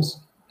 thank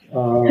goodness.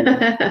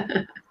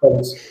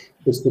 But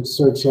it's the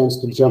third chance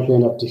to jump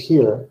in up to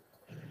here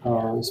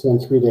and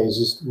spend 3 days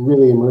just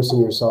really immersing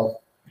yourself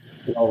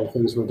in all the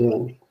things we're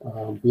doing.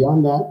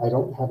 Beyond that, I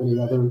don't have any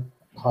other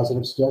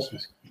positive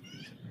suggestions.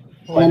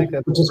 Well, I think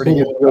that's pretty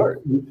good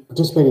start.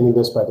 Participating in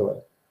this, by the way.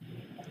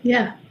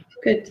 Yeah,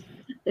 good.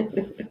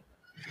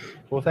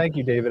 Well, thank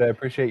you, David. I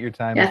appreciate your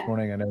time this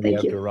morning. I know you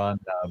have to run,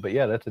 but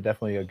yeah, that's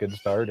definitely a good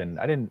start. And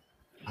I didn't,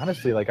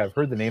 honestly, like I've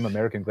heard the name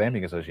American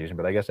Glamping Association,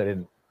 but I guess I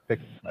didn't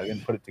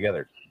put it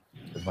together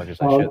as much as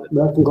I should.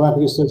 American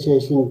Glamping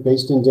Association,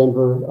 based in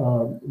Denver.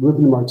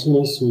 Ruben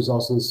Martinez, who's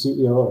also the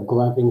CEO of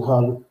Glamping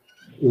Hub,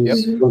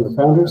 is one of the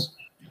founders.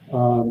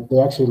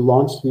 They actually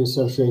launched the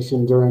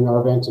association during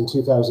our event in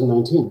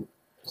 2019.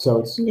 So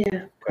it's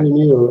pretty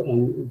new,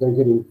 and they're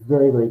getting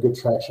very, very good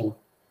traction.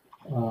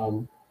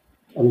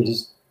 I mean,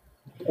 just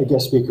a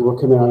guest speaker will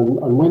come in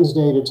on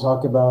Wednesday to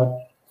talk about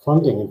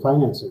funding and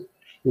financing.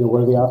 You know,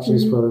 what are the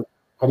options for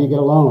how do you get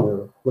a loan,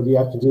 or what do you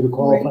have to do to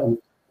qualify? And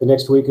the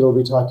next week it'll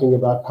be talking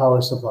about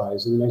power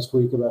supplies, and the next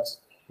week about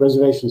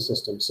reservation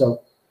systems.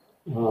 So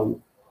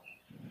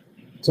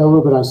tell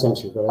Ruben I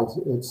sent you, but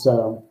it's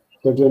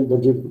they're doing,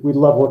 we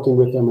love working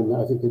with them, and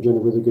I think they're doing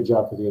a really good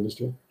job for the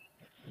industry.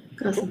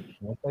 Awesome.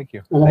 Well, thank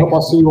you. And I hope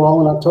I'll see you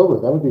all in October.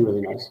 That would be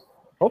really nice.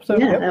 Hope so.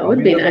 Yeah, that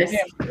would be nice.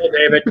 Hey,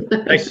 David.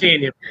 Nice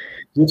seeing you.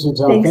 You too,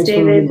 Tom. Thanks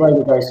for inviting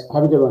me, guys.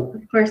 Have a good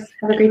one. Of course.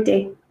 Have a great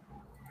day.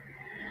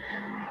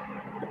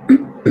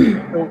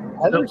 So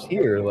Heather's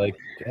here. Like,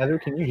 Heather,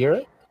 can you hear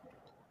it?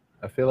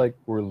 I feel like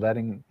we're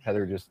letting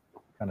Heather just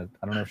kind of,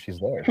 I don't know if she's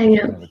there. Hang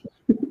out.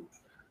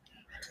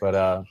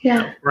 But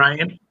yeah.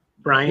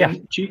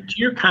 Brian, to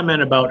your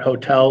comment about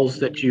hotels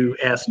that you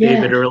asked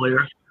David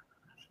earlier,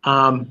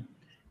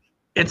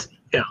 it's,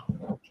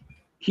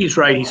 he's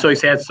right. So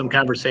he's had some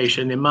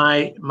conversation. In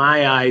my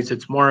eyes,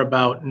 it's more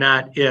about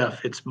not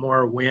if, it's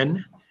more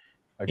when.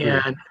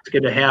 And it's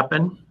going to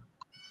happen.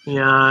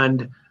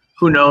 And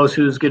who knows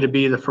who's going to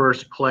be the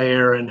first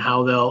player and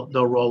how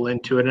they'll roll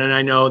into it. And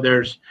I know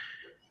there's,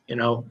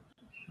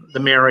 the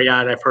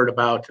Marriott I've heard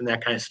about and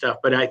that kind of stuff.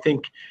 But I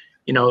think,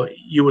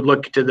 you would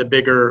look to the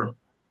bigger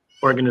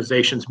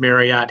organizations,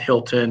 Marriott,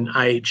 Hilton,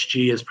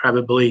 IHG is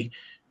probably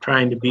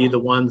trying to be the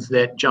ones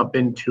that jump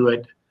into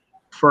it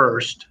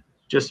first,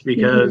 just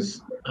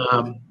because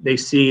they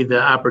see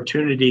the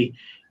opportunity.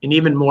 And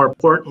even more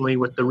importantly,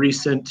 with the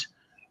recent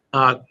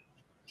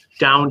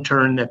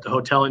downturn that the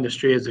hotel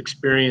industry has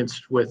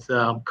experienced with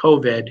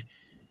COVID,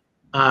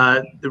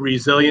 the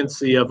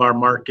resiliency of our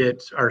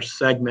market, our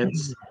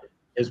segments,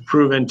 has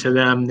proven to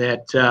them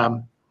that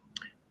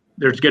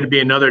there's going to be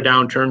another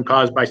downturn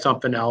caused by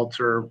something else,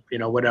 or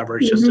whatever.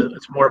 It's just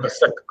it's more of a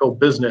cyclical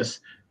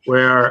business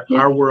where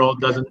our world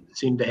doesn't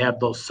seem to have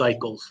those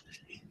cycles,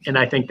 and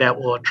I think that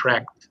will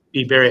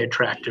be very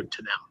attractive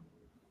to them.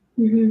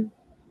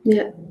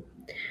 Yeah.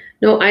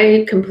 No,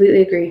 I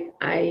completely agree.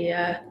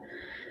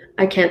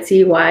 I can't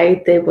see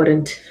why they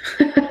wouldn't,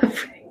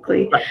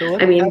 frankly. So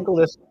let's tackle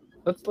this.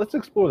 Let's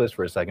explore this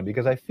for a second,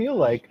 because I feel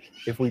like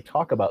if we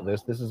talk about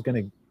this, this is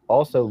going to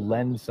also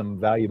lend some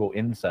valuable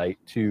insight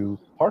to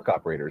park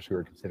operators who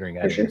are considering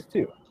adding this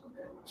too.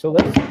 So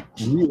let's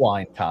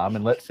rewind, Tom,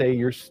 and let's say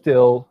you're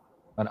still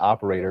an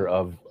operator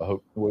of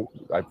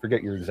I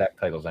forget your exact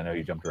titles. I know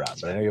you jumped around,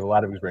 but I know you have a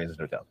lot of experience in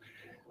hotels.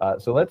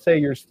 So let's say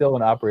you're still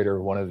an operator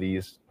of one of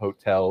these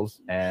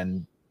hotels,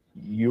 and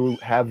you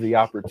have the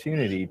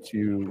opportunity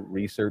to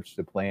research,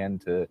 to plan,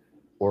 to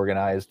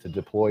organize, to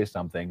deploy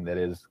something that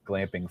is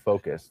glamping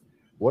focused.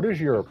 What is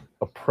your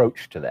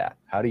approach to that?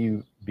 How do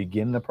you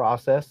begin the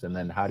process, and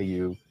then how do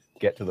you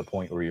get to the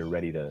point where you're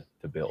ready to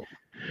build?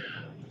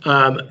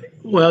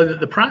 Well,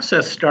 the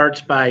process starts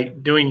by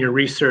doing your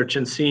research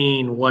and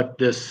seeing what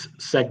this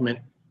segment,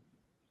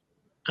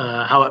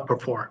 how it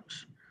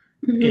performs.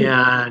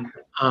 And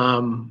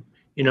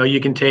you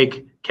can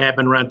take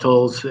cabin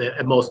rentals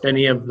at most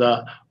any of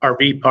the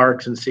RV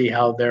parks and see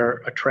how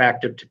they're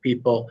attractive to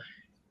people.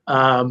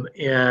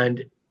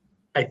 And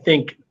I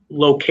think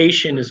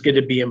location is going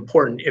to be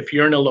important. If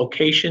you're in a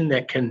location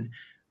that can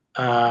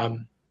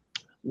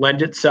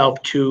lend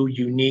itself to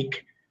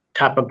unique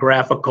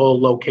topographical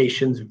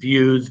locations,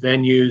 views,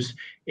 venues,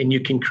 and you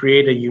can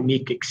create a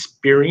unique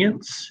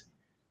experience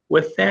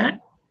with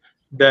that,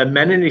 the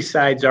amenity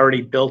side's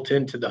already built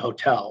into the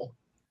hotel,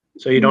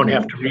 so you don't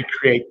have to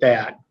recreate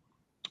that.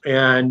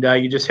 And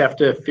you just have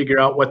to figure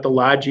out what the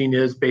lodging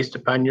is based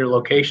upon your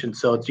location.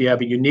 So you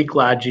have a unique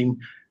lodging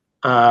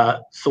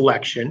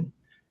selection.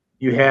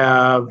 You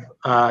have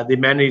the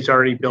amenities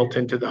already built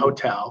into the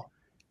hotel.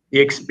 The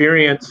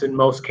experience in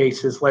most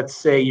cases, let's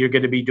say you're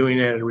going to be doing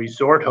it at a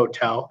resort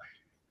hotel.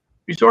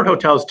 Resort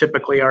hotels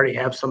typically already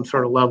have some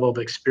sort of level of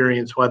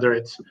experience, whether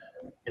it's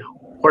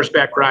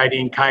horseback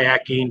riding,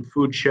 kayaking,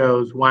 food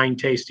shows, wine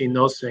tasting,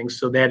 those things.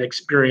 So that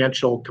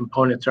experiential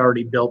component's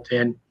already built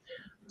in.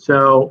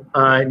 So,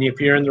 and if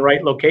you're in the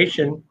right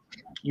location,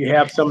 you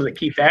have some of the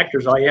key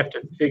factors. All you have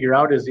to figure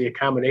out is the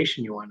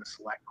accommodation you want to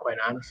select, quite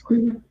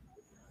honestly.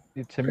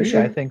 To me,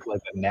 I think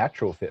like a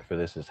natural fit for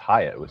this is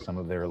Hyatt with some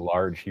of their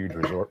large, huge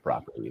resort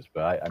properties.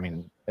 But I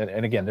mean,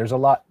 and again, there's a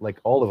lot, like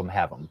all of them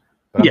have them.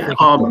 But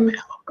I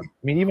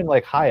mean, even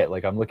like Hyatt,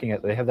 like I'm looking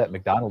at, they have that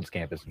McDonald's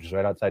campus, which is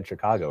right outside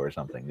Chicago or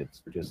something.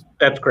 It's just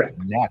that's correct.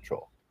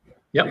 Natural.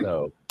 Yep.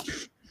 So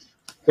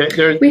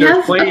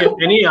there's plenty of,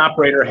 any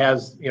operator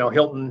has,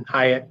 Hilton,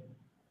 Hyatt,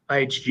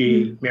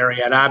 IHG,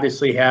 Marriott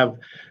obviously have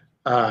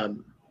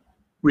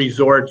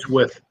resorts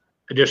with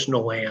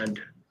additional land,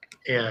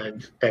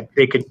 and that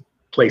they could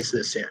place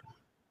this in.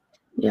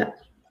 Yeah.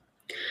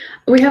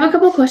 We have a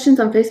couple questions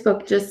on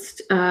Facebook.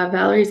 Just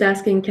Valerie's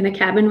asking, can a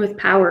cabin with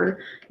power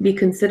be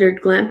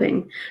considered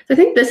glamping? So I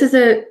think this is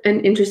an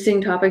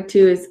interesting topic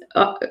too, is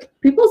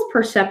people's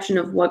perception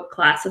of what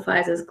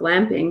classifies as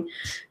glamping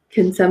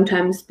can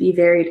sometimes be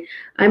varied.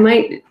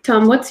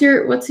 Tom, what's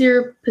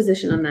your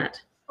position on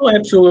that? Oh,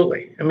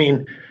 absolutely. I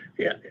mean,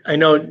 yeah, I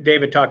know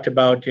David talked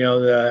about,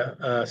 the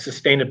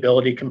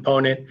sustainability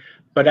component,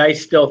 but I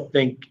still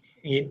think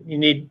you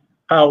need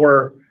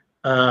power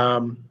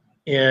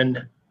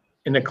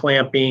in a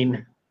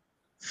clamping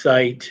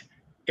site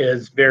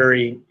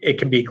it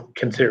can be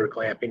considered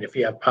glamping if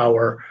you have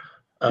power,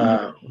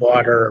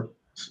 water,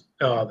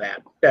 all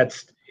that.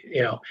 That's,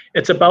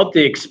 it's about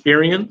the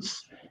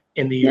experience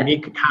and the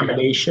unique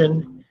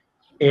accommodation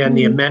and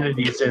the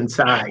amenities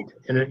inside.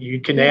 And you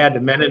can add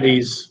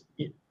amenities,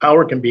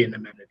 power can be an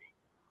amenity.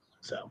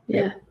 So,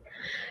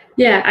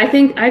 yeah, I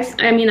think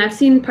I've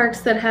seen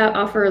parks that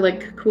offer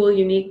like cool,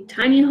 unique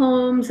tiny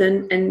homes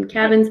and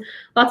cabins,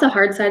 lots of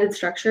hard-sided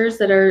structures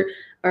that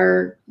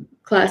are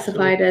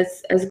classified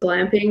as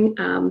glamping.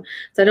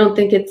 So I don't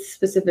think it's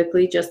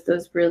specifically just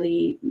those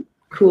really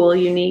cool,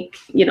 unique,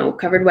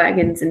 covered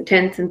wagons and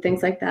tents and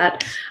things like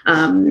that.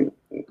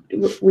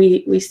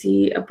 We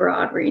see a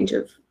broad range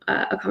of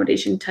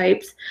accommodation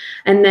types.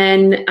 And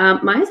then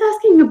Maya's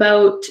asking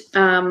about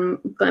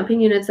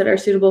glamping units that are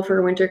suitable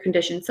for winter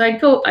conditions.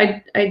 So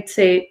I'd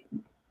say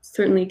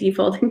certainly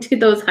defaulting to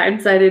those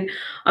hard-sided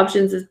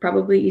options is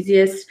probably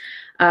easiest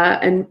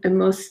and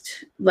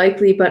most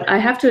likely. But I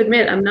have to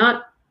admit, I'm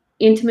not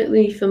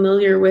intimately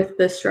familiar with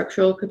the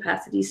structural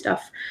capacity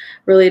stuff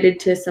related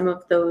to some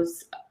of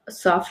those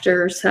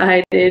softer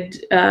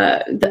sided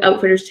the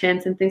outfitters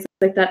tents and things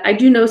like that. I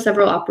do know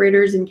several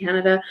operators in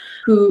Canada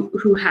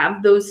who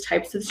have those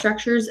types of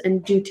structures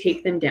and do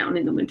take them down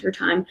in the winter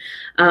time.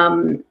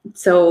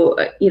 So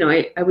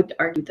I would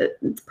argue that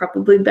it's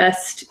probably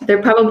best.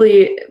 They're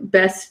probably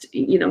best,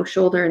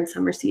 shoulder and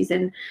summer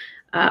season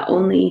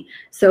only.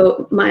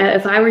 So Maya,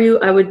 if I were you,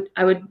 I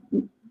would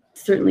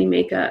certainly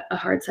make a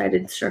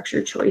hard-sided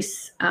structure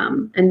choice.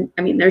 And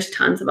I mean, there's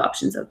tons of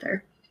options out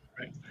there.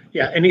 Right.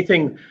 Yeah.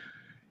 Anything.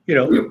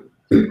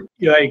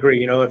 I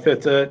agree. If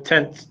it's a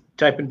tent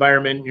type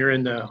environment, you're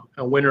in a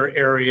winter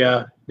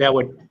area,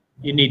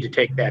 you need to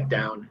take that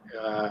down.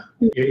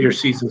 Your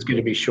season's going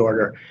to be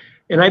shorter.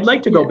 And I'd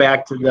like to go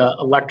back to the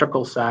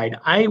electrical side.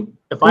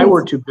 If I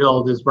were to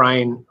build, as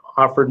Brian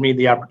offered me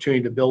the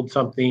opportunity to build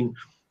something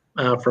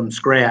from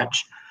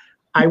scratch,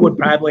 I would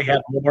probably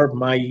have more of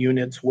my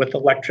units with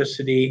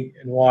electricity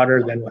and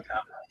water than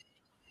without.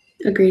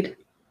 Agreed.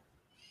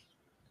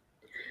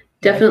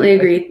 Definitely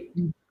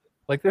agreed.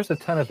 Like there's a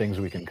ton of things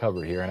we can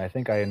cover here, and I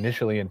think I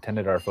initially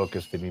intended our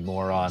focus to be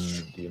more on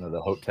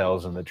the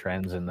hotels and the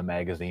trends in the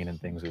magazine and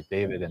things with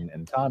David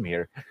and Tom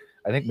here.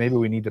 I think maybe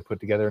we need to put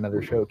together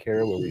another show,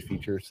 Kara, where we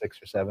feature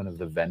 6 or 7 of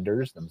the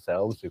vendors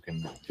themselves who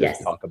can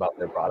just talk about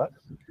their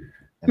products.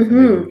 And so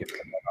maybe we can put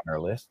that on our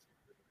list.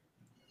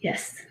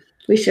 Yes,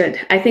 we should.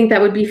 I think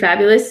that would be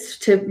fabulous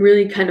to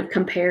really kind of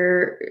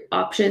compare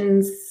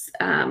options.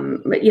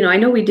 But I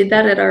know we did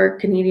that at our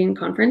Canadian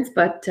conference,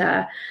 but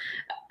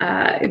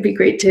it'd be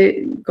great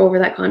to go over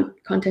that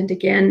content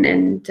again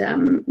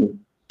and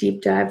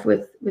deep dive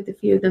with a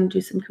few of them,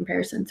 do some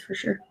comparisons for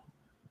sure.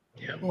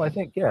 Yeah. Well, I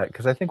think,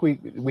 because I think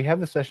we have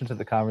the sessions at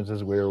the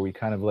conferences where we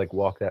kind of like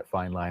walk that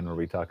fine line where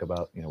we talk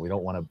about, we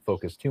don't want to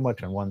focus too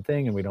much on one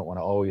thing and we don't want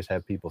to always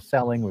have people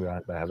selling. We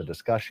want to have a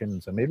discussion.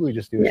 So maybe we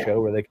just do a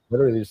show where they can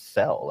literally just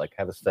sell, like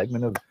have a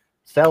segment of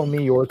sell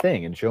me your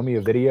thing and show me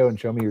a video and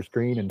show me your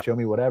screen and show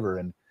me whatever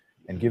and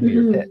give me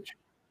your pitch.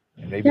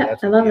 And maybe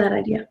that's I love that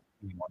idea.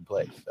 In one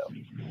place. So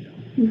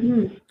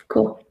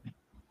cool.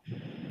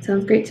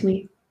 Sounds great to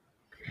me.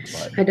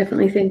 But I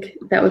definitely think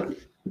that would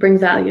bring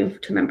value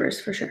to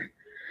members for sure.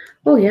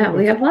 Oh yeah,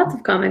 we have lots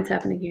of comments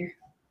happening here.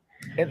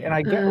 And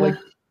I get like,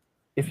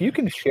 if you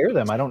can share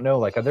them, I don't know,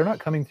 like they're not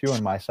coming through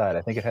on my side.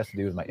 I think it has to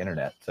do with my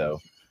internet. So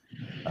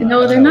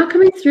no, they're not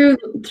coming through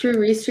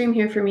Restream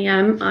here for me.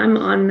 I'm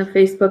on the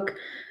Facebook,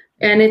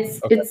 and it's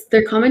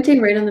they're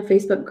commenting right on the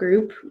Facebook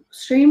group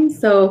stream.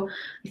 So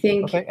I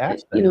think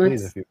ask them,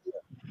 please,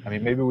 I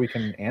mean, maybe we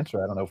can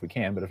answer. I don't know if we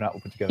can, but if not,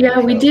 we'll put together. Yeah,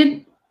 we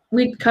did.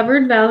 We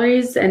covered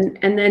Valerie's, and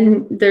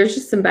then there's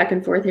just some back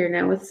and forth here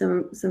now with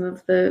some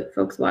of the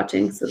folks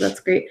watching, so that's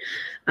great.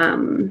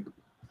 Yeah,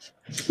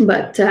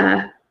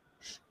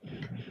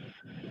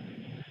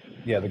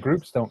 the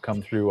groups don't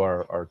come through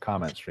our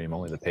comment stream,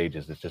 only the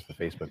pages. It's just the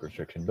Facebook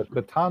restriction.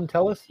 But Tom,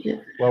 tell us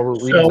while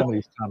we're reading some of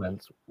these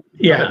comments.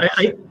 Yeah,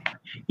 I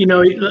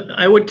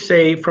would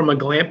say from a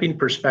glamping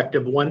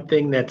perspective, one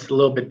thing that's a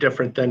little bit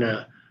different than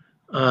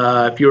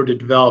if you were to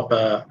develop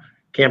a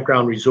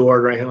campground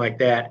resort or anything like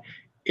that,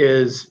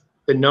 is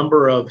the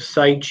number of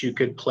sites you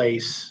could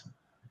place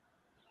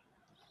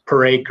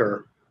per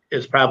acre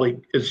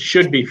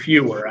should be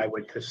fewer, I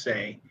would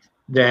say,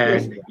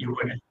 than you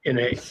would in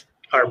a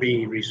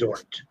RV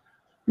resort.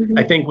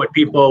 I think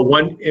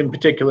one in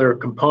particular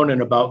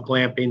component about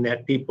glamping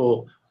that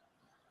people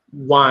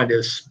want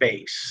is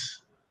space.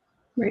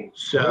 Right.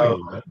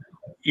 So,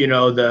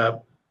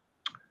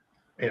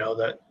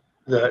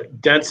 the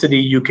density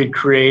you could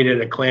create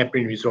at a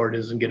glamping resort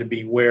isn't going to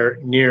be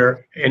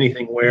near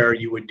anything where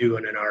you would do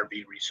in an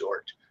RV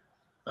resort.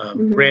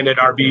 Granted,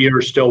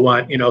 RVers still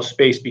want,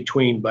 space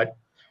between, but,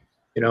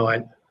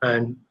 on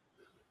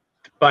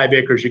 5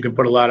 acres, you can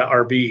put a lot of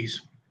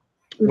RVs,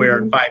 where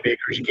in 5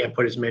 acres, you can't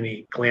put as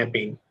many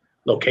glamping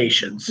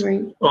locations.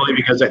 Right. Only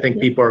because I think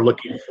people are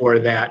looking for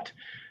that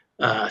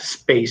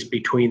space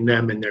between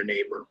them and their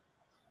neighbor.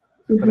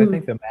 But I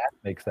think the math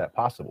makes that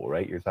possible,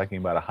 right? You're talking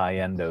about a high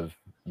end of,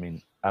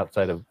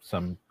 outside of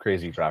some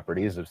crazy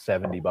properties of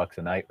 $70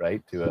 a night,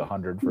 right? To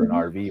 $100 for an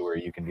RV, where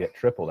you can get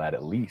triple that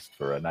at least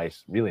for a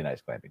really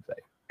nice glamping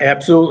site.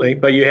 Absolutely,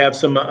 but you have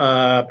some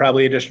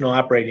probably additional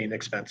operating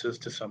expenses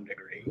to some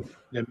degree.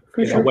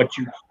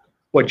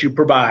 What you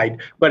provide.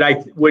 But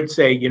I would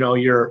say,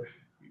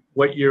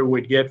 what you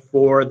would get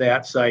for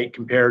that site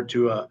compared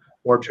to a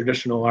more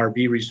traditional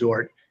RV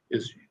resort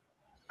is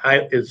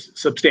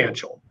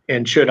substantial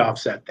and should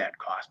offset that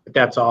cost. But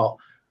that's all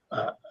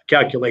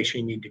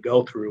calculation you need to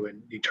go through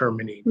in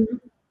determining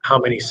how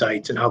many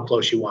sites and how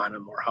close you want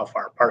them or how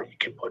far apart you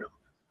can put them.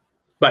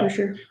 But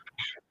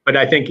but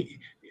I think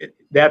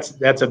that's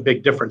a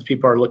big difference.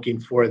 People are looking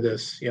for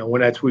this.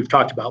 We've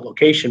talked about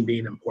location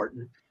being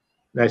important.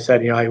 And I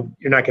said, you're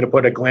not going to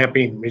put a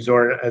glamping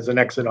resort as an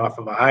exit off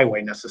of a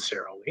highway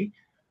necessarily.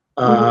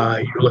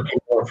 You're looking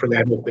more for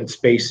that open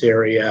space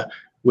area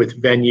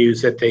with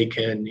venues that they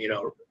can,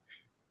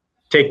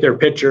 take their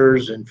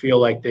pictures and feel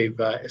like they've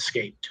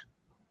escaped.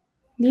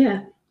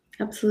 Yeah,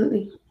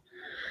 absolutely.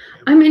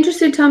 I'm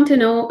interested, Tom, to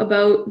know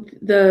about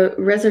the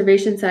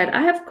reservation side.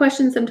 I have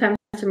questions sometimes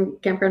from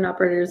campground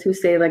operators who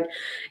say, like,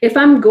 if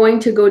I'm going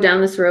to go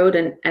down this road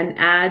and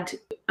add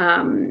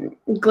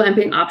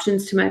glamping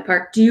options to my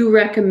park, do you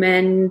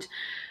recommend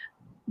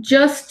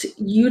just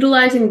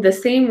utilizing the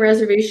same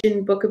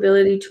reservation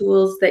bookability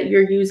tools that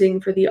you're using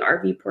for the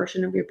RV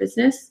portion of your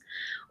business?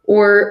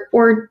 Or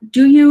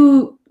do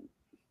you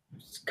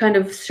kind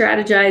of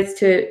strategize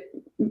to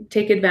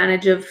take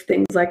advantage of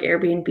things like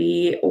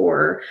Airbnb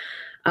or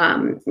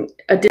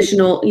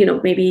additional,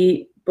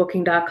 maybe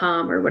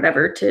booking.com or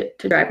whatever to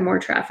drive more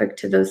traffic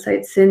to those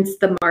sites, since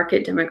the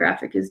market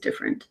demographic is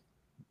different?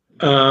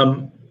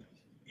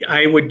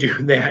 I would do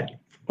that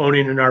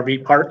owning an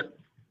RV park.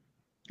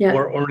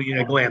 or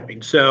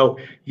glamping. So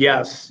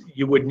yes,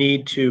 you would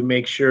need to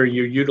make sure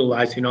you're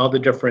utilizing all the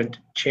different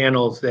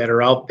channels that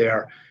are out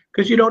there,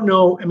 because you don't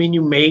know. I mean,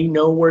 you may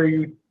know where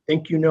you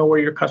think you know where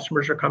your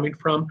customers are coming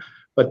from,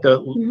 but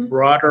the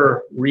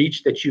broader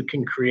reach that you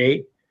can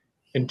create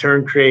in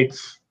turn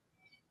creates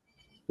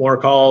more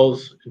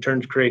calls, in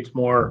turn creates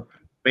more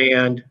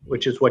demand,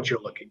 which is what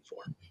you're looking for.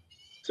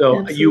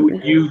 So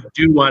you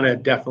do want to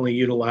definitely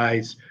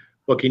utilize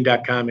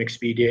Booking.com,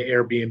 Expedia,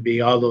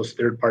 Airbnb, all those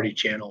third-party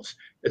channels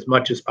as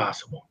much as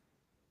possible.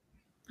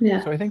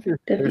 Yeah. So I think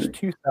there's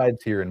two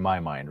sides here in my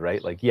mind,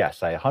 right? Like,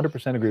 yes, I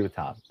 100% agree with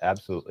Tom.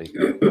 Absolutely.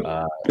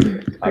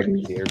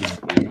 Obviously,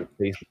 Airbnb, the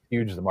space is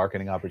huge. The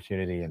marketing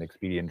opportunity and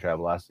Expedia and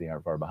Travelocity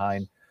aren't far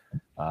behind.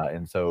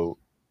 And so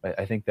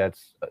I think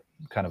that's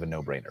kind of a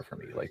no-brainer for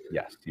me. Like,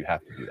 yes, you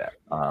have to do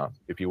that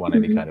if you want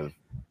any kind of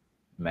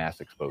mass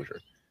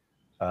exposure.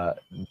 I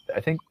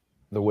think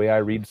the way I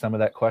read some of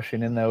that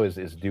question in, though,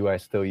 is do I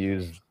still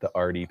use the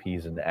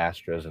RDPs and the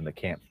Astras and the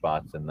camp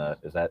spots and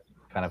is that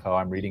kind of how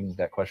I'm reading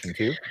that question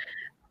too?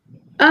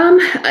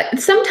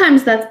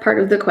 Sometimes that's part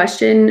of the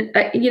question.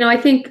 I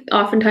think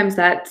oftentimes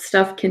that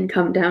stuff can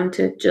come down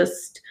to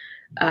just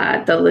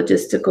the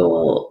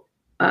logistical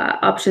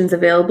options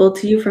available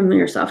to you from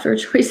your software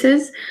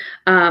choices.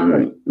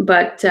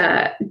 But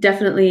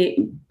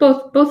definitely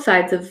both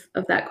sides of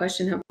that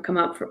question have come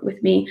up for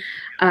me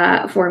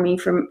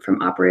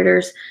from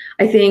operators.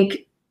 I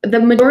think the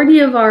majority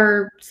of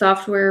our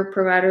software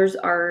providers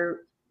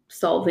are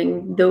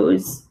solving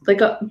those, like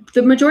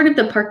the majority of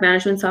the park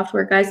management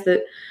software guys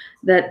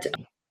that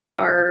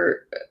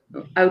are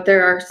out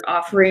there are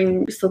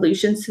offering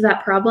solutions to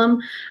that problem.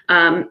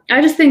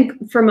 I just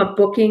think from a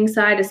booking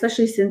side,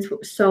 especially since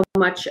so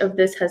much of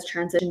this has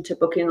transitioned to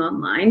booking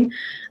online,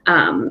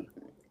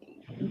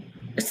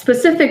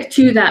 specific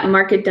to that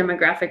market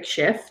demographic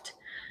shift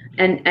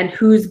and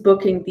who's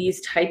booking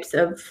these types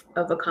of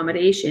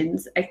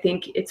accommodations, I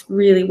think it's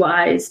really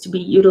wise to be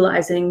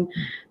utilizing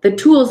the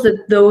tools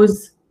that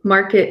those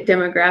market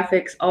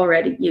demographics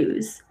already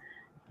use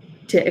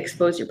to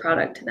expose your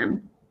product to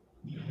them.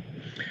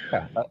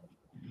 Yeah.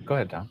 Go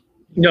ahead, Tom.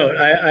 No,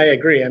 I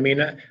agree. I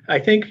mean, I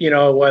think,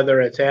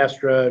 whether it's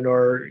Astra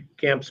or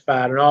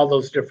CampSpot and all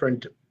those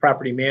different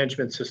property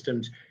management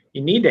systems,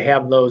 you need to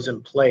have those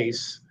in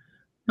place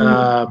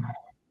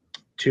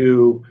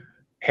to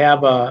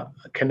have a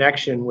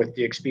connection with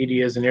the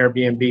Expedias and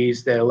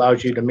Airbnbs that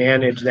allows you to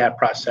manage that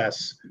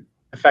process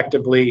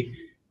effectively,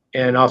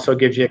 and also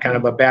gives you kind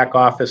of a back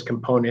office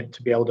component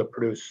to be able to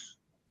produce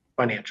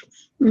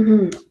financials.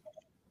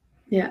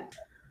 Yeah.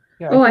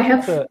 I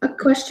have a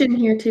question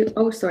here too.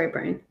 Oh, sorry,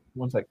 Brian.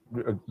 One sec.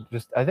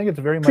 I think it's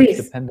very much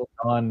dependent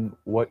on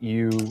what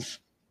you,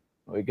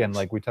 again,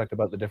 like we talked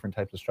about the different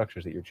types of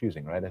structures that you're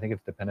choosing, right? I think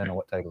it's dependent on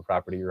what type of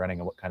property you're running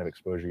and what kind of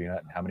exposure you're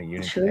at and how many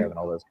units you have and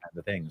all those kinds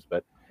of things.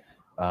 But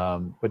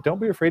don't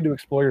be afraid to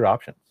explore your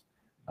options.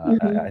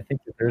 I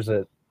think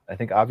that I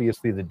think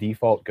obviously the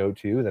default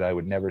go-to that I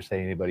would never say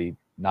anybody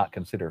not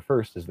consider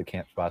first is the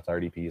CampSpots,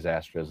 RDPs,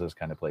 Astras, those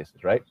kind of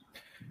places, right?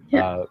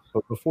 Yeah.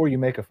 But before you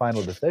make a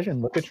final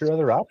decision, look at your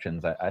other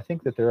options. I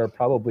think that there are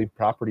probably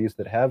properties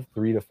that have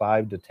 3 to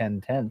 5 to 10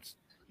 tents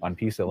on a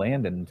piece of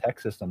land in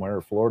Texas somewhere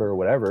or Florida or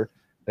whatever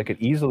that could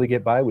easily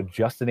get by with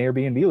just an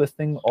Airbnb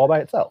listing all by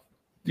itself.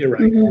 You're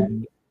right.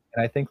 And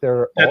I think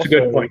that's a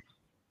good point.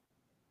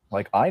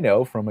 Like, I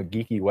know from a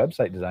geeky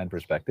website design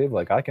perspective,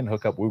 like I can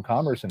hook up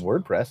WooCommerce and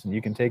WordPress and you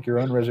can take your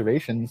own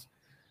reservations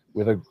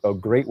with a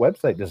great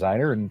website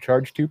designer and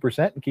charge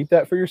 2% and keep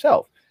that for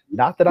yourself.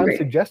 Not that I'm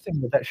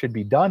suggesting that should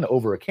be done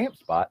over a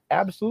CampSpot.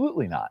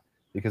 Absolutely not,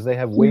 because they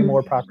have way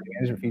more property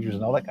management features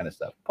and all that kind of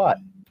stuff. But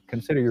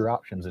consider your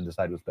options and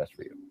decide what's best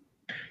for you.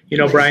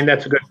 Brian,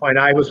 that's a good point.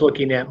 I was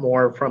looking at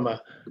more from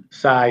a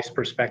size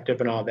perspective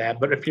and all that.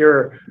 But if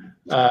you,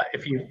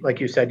 like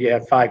you said, you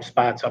have 5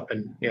 spots up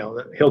in,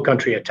 the hill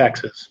country of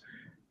Texas,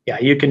 yeah,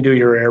 you can do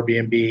your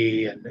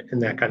Airbnb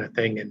and that kind of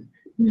thing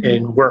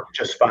and work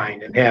just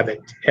fine and have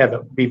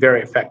it be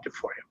very effective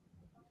for you.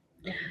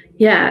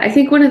 Yeah, I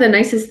think one of the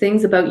nicest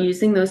things about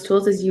using those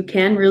tools is you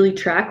can really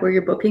track where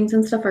your bookings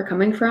and stuff are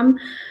coming from.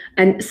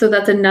 And so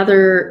that's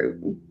another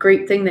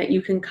great thing that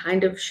you can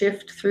kind of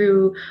shift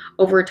through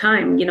over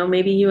time.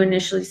 Maybe you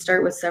initially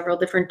start with several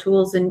different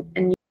tools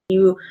and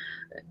you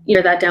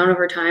tear that down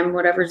over time,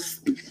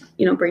 whatever's,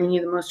 bringing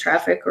you the most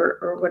traffic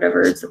or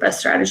whatever is the best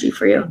strategy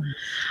for you.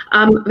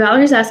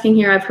 Valerie's asking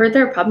here, I've heard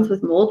there are problems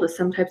with mold with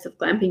some types of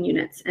glamping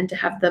units, and to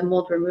have the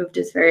mold removed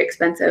is very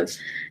expensive.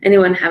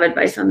 Anyone have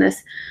advice on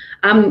this?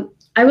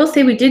 I will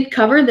say we did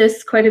cover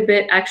this quite a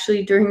bit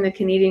actually during the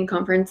Canadian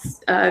conference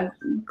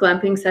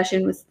glamping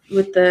session with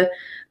the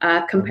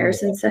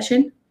comparison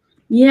session.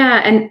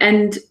 Yeah,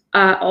 and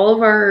all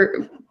of our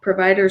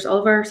providers, all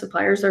of our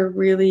suppliers are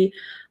really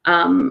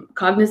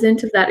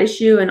cognizant of that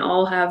issue and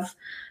all have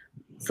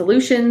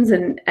solutions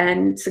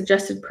and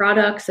suggested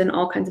products and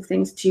all kinds of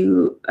things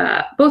to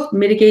both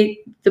mitigate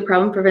the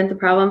problem, prevent the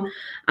problem,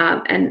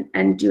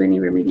 and do any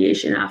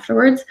remediation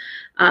afterwards.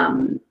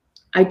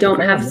 I don't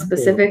have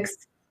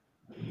specifics.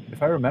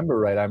 if I remember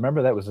right, I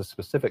remember that was a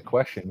specific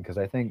question because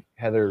I think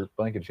Heather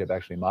Blankenship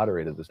actually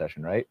moderated the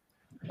session, right?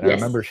 And I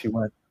Yes. remember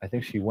I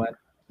think she went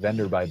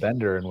vendor by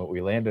vendor, and what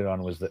we landed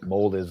on was that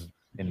mold is,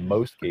 in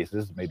most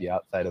cases, maybe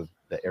outside of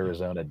the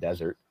Arizona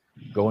desert,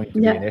 going to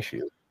be an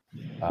issue.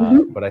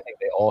 But I think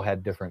they all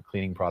had different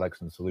cleaning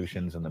products and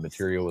solutions, and the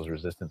material was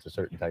resistant to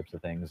certain types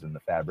of things, and the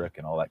fabric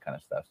and all that kind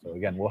of stuff. So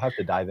again, we'll have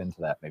to dive into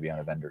that maybe on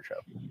a vendor show.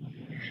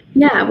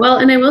 Yeah, well,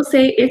 and I will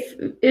say,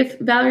 if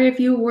Valerie, if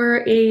you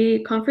were a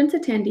conference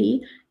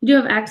attendee, you do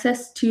have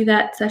access to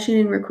that session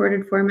in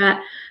recorded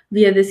format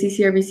via the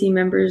CCRVC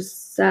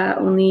members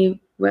only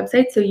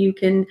website, so you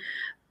can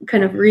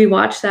kind of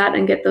rewatch that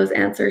and get those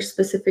answers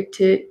specific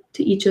to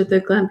each of the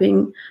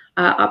glamping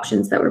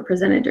options that were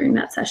presented during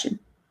that session.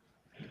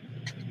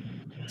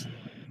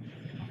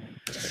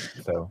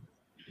 So,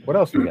 what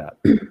else we got?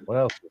 What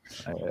else?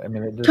 I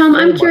mean, Tom,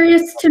 I'm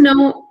curious to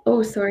know.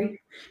 Oh,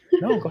 sorry.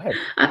 No, go ahead.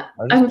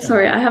 I'm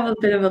sorry. I have a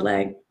bit of a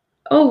lag.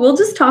 Oh, we'll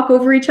just talk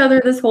over each other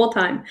this whole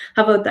time.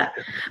 How about that?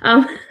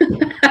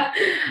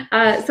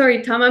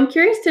 Sorry, Tom. I'm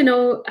curious to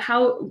know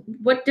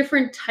what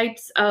different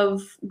types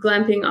of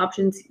glamping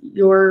options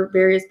your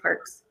various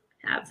parks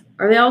have.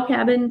 Are they all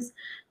cabins?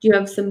 Do you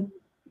have some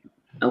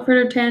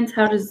outfitter tents?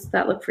 How does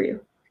that look for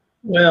you?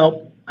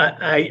 Well,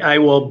 I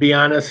will be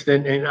honest,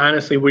 and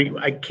honestly,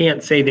 I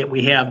can't say that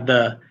we have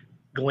the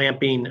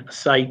glamping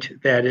site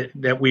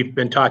that we've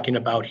been talking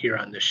about here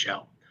on this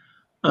show.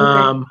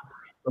 Okay.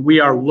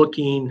 We are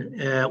looking.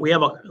 We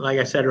have, like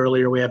I said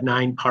earlier, we have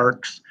 9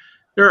 parks.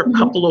 There are a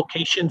couple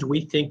locations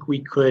we think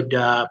we could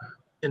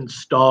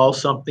install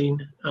something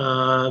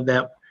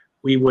that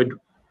we would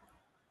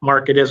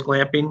market as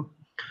glamping,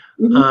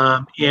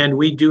 and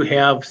we do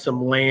have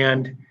some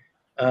land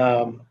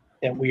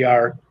that we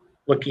are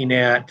looking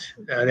at,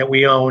 that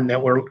we own,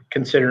 that we're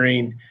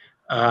considering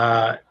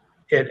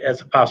it as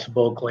a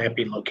possible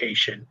glamping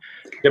location.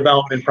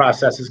 Development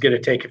process is going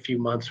to take a few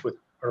months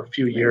or a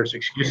few years,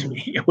 excuse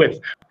me, with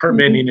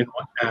permitting and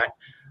whatnot.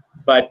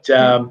 But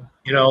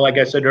like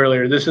I said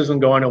earlier, this isn't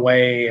going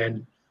away,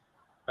 and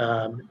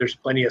there's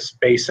plenty of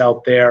space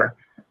out there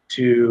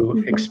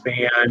to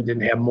expand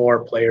and have more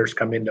players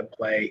come into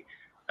play.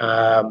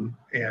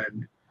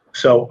 And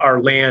so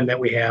our land that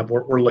we have,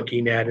 we're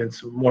looking at, and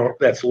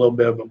that's a little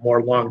bit of a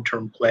more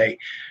long-term play.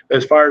 But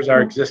as far as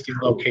our existing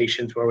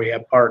locations where we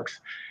have parks,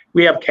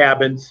 we have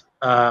cabins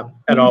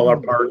at all our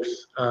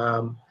parks,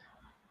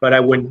 but I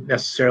wouldn't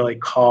necessarily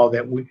call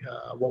that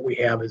what we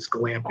have is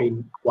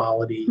glamping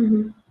quality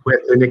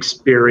with an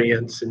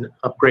experience and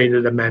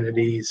upgraded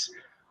amenities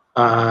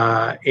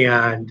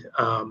and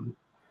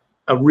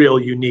a real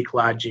unique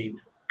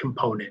lodging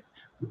component.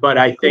 But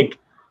I think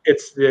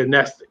it's the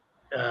next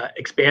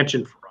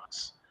expansion for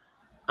us,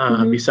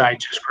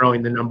 besides just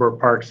growing the number of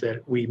parks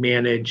that we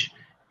manage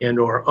and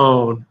or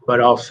own, but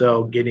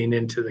also getting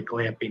into the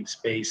glamping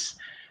space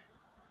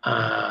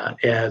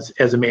as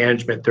a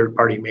management,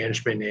 third-party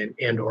management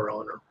and or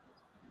owner.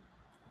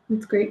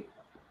 That's great.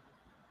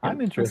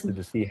 I'm interested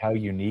to see how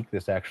unique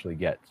this actually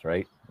gets,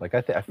 right? Like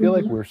I feel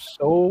like we're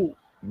so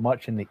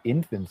much in the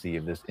infancy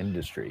of this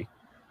industry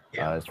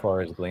as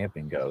far as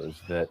glamping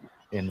goes, that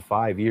in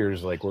 5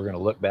 years, like, we're going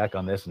to look back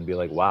on this and be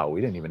like, wow, we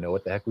didn't even know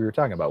what the heck we were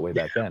talking about way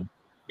back then.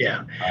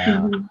 Yeah.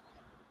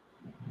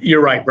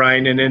 You're right,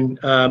 Brian. And then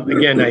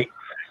again, I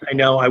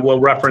know I will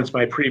reference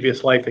my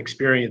previous life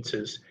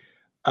experiences.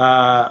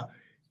 And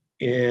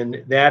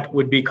that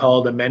would be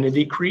called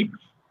amenity creep.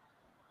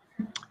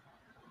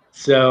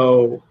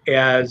 So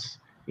as,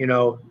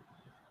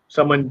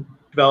 someone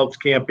develops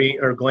camping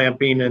or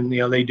glamping, and,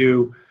 they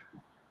do,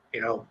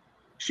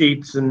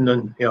 sheets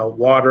and,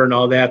 water and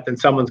all that, then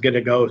someone's going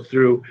to go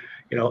through,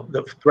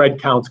 the thread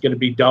count's going to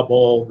be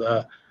double,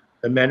 the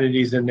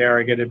amenities in there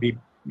are going to be,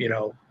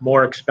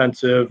 more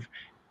expensive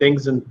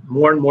things, and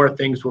more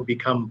things will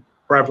become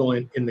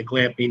prevalent in the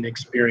glamping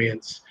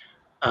experience,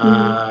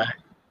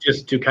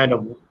 just to kind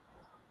of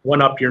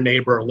one up your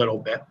neighbor a little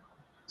bit,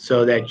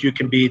 so that you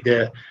can be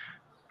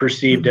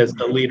perceived as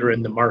the leader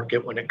in the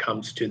market when it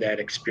comes to that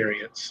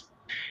experience.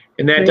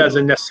 And that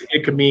doesn't necessarily,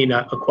 it could mean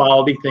a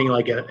quality thing,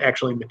 like an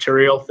actually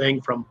material thing,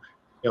 from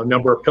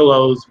number of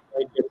pillows,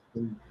 blankets,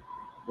 and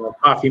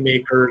coffee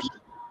makers,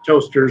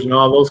 toasters, and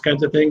all those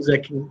kinds of things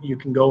that you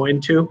can go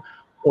into,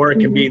 or it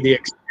can be the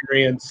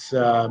experience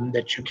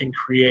that you can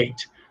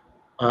create.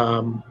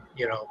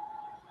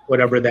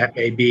 Whatever that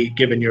may be,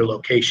 given your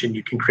location,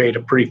 you can create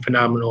a pretty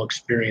phenomenal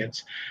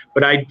experience.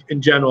 But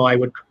in general, I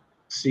would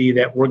see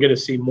that we're going to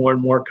see more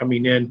and more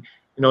coming in,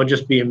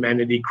 just be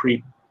amenity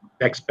creep,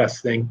 next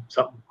best thing,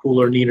 something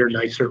cooler, neater,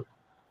 nicer.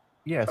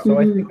 Yeah, so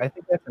I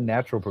think that's a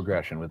natural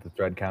progression with the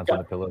thread counts and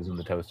the pillows and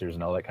the toasters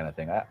and all that kind of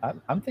thing.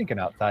 I'm thinking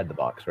outside the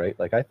box, right?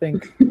 Like I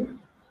think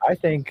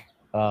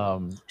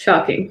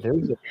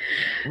shocking.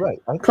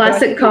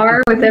 Classic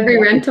car with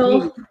every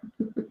rental.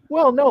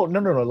 Well, no.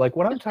 Like,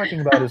 what I'm talking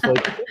about is,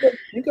 like,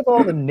 think of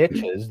all the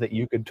niches that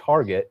you could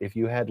target if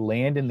you had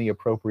land in the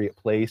appropriate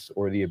place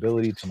or the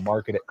ability to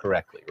market it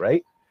correctly,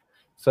 right?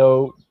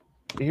 So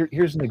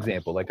here's an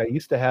example. Like, I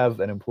used to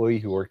have an employee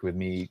who worked with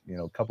me,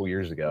 a couple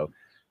years ago,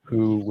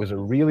 who was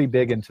really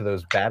big into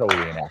those battle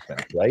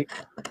reenactments, right?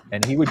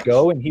 And he would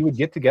go and he would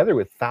get together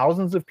with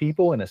thousands of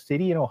people in a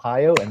city in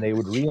Ohio, and they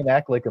would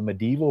reenact like a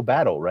medieval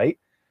battle, right?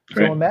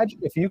 So imagine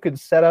if you could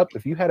set up,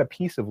 if you had a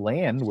piece of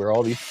land where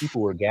all these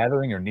people were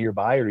gathering or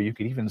nearby, or you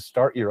could even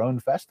start your own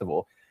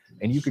festival,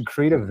 and you could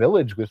create a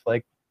village with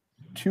like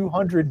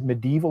 200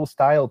 medieval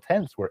style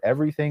tents where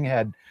everything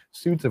had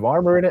suits of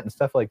armor in it and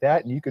stuff like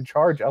that, and you could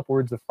charge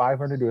upwards of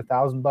 $500 to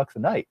 $1,000 a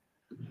night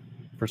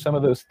for some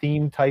of those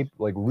theme type,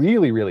 like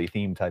really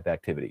theme type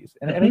activities.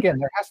 And again,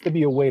 there has to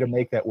be a way to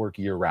make that work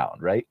year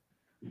round, right?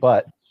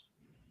 But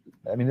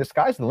I mean, the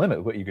sky's the limit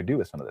of what you could do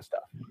with some of this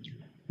stuff.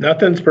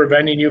 Nothing's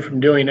preventing you from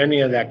doing any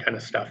of that kind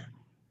of stuff.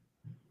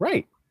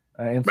 Right.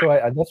 And so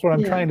that's what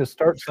I'm trying to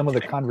start some of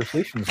the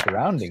conversations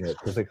surrounding it,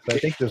 because I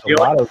think there's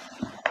a lot of...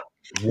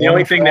 The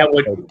only thing that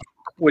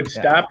would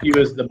stop you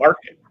is the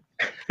market.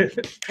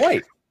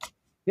 Right.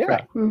 Yeah.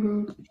 Right.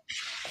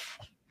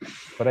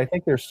 But I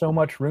think there's so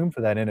much room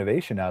for that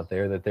innovation out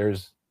there that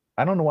there's,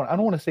 I don't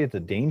want to say it's a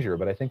danger,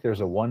 but I think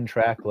there's a one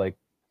track, like,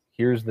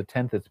 here's the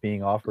tent that's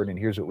being offered and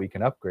here's what we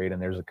can upgrade.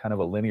 And there's a kind of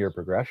a linear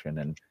progression,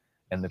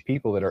 and the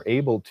people that are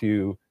able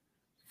to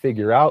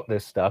figure out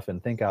this stuff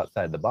and think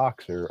outside the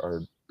box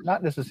are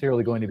not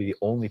necessarily going to be the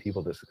only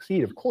people to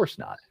succeed. Of course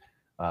not.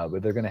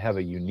 But they're going to have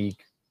a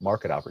unique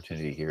market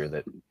opportunity here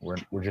that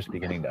we're just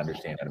beginning to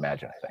understand and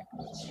imagine, I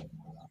think.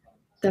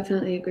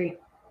 Definitely agree.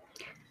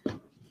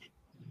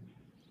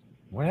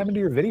 What happened to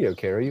your video,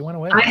 Kara? You went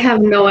away. I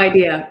have no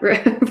idea.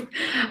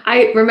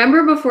 I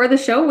remember before the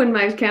show when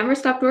my camera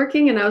stopped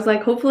working and I was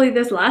like, hopefully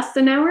this lasts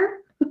an hour.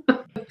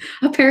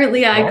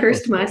 Apparently I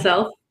cursed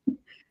myself.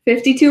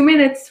 52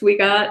 minutes we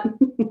got.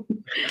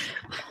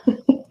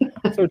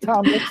 So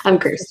Tom, I'm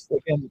cursed.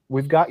 Again,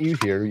 we've got you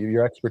here,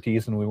 your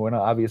expertise, and we want to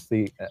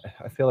obviously,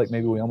 I feel like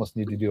maybe we almost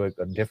need to do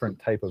a different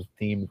type of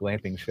themed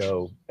glamping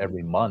show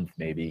every month,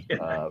 maybe,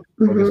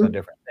 focus on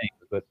different things.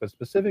 But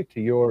specific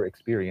to your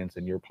experience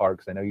in your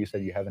parks, I know you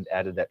said you haven't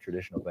added that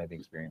traditional glamping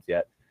experience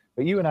yet,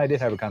 but you and I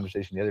did have a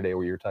conversation the other day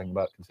where you were talking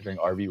about considering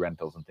RV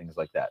rentals and things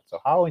like that. So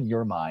how, in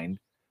your mind,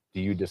 do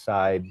you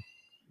decide,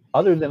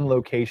 other than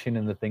location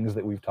and the things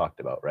that we've talked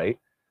about, right?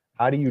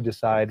 How do you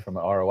decide from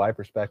an ROI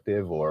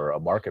perspective or a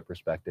market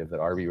perspective that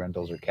RV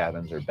rentals or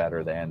cabins are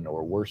better than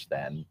or worse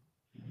than,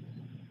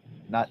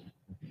 not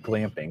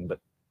glamping, but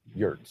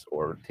yurts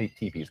or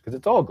teepees? Because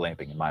it's all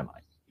glamping in my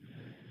mind.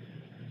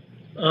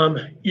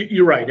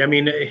 You're right. I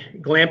mean,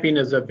 glamping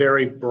is a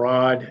very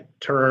broad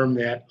term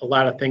that a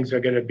lot of things are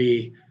going to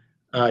be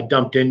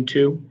dumped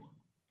into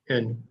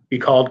and be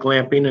called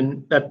glamping.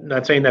 And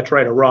not saying that's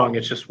right or wrong.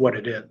 It's just what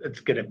it is. It's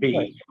going to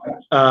be.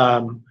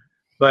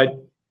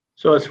 But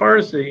so as far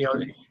as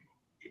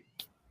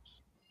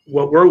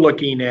what we're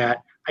looking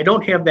at, I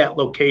don't have that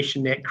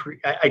location that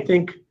I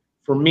think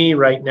for me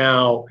right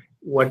now,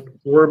 what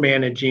we're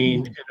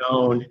managing and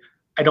own,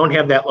 I don't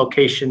have that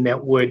location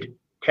that would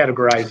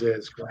categorize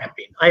as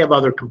glamping. I have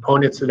other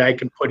components that I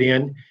can put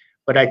in,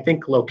 but I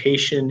think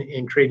location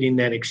and creating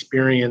that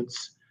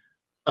experience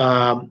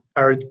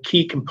are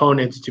key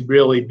components to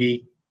really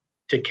be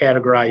to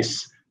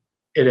categorize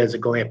it as a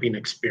glamping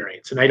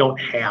experience. And I don't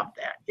have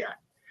that yet.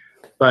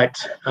 But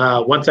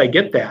once I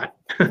get that,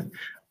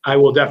 I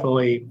will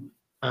definitely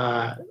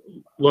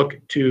look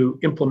to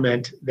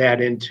implement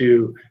that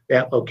into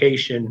that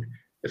location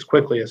as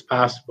quickly as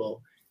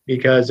possible,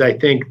 because I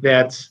think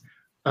that's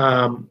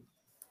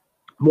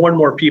more and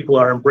more people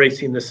are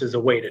embracing this as a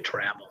way to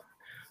travel.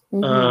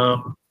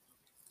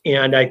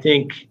 And I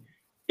think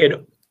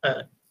it,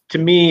 to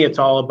me, it's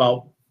all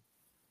about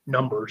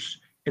numbers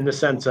in the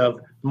sense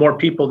of more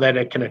people that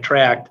it can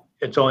attract,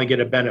 it's only going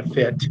to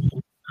benefit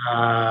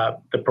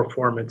the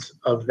performance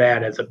of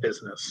that as a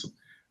business.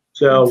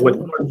 So with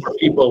more and more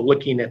people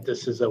looking at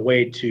this as a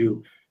way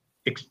to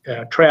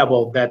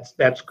travel,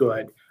 that's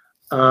good.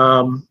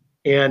 And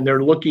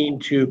they're looking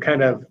to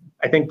kind of,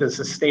 I think, the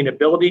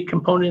sustainability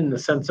component in the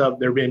sense of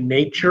they're in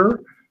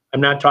nature.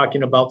 I'm not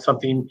talking about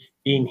something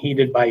being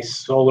heated by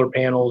solar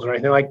panels or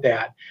anything like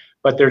that,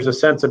 but there's a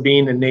sense of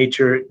being in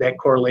nature that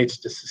correlates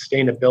to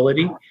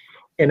sustainability.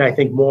 And I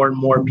think more and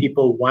more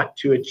people want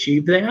to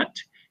achieve that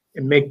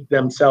and make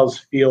themselves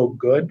feel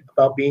good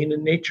about being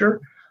in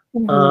nature.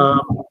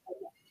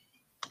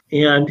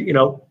 And, you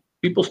know,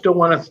 people still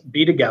want to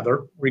be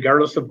together,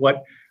 regardless of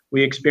what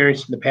we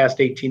experienced in the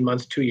past 18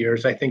 months, 2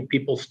 years. I think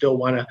people still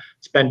want to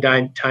spend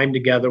time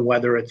together,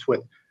 whether it's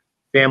with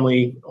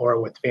family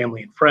or with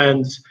family and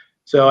friends.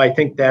 So I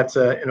think that's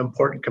an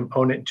important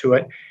component to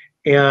it.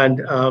 And,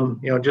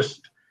 you know,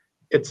 just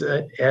it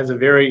has a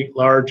very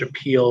large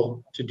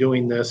appeal to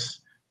doing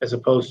this as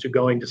opposed to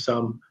going to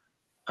some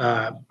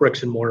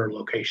bricks and mortar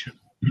location.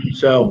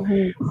 So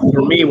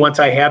for me, once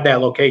I have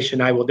that location,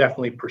 I will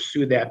definitely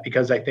pursue that,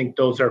 because I think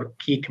those are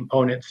key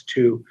components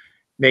to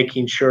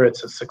making sure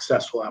it's a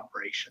successful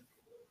operation.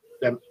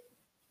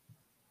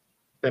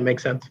 That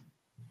makes sense?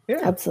 Yeah,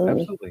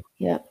 absolutely.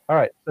 Yeah. All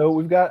right. So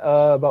we've got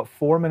about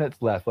 4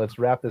 minutes left. Let's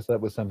wrap this up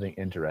with something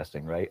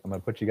interesting, right? I'm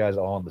going to put you guys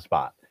all on the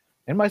spot,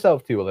 and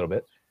myself too, a little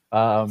bit.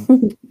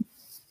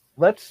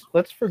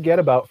 let's forget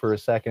about for a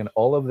second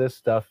all of this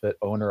stuff that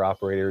owner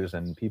operators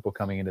and people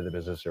coming into the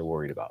business are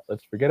worried about.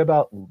 Let's forget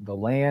about the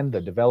land,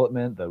 the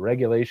development, the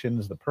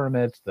regulations, the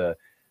permits, the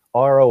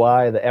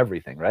ROI, the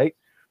everything, right?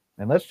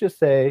 And let's just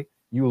say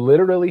you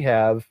literally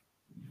have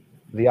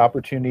the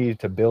opportunity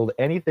to build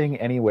anything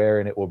anywhere,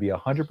 and it will be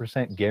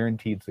 100%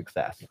 guaranteed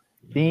success.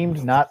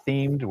 Themed, not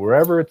themed,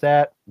 wherever it's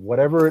at,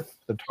 whatever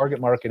the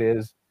target market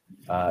is,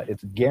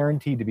 it's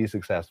guaranteed to be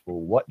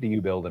successful. What do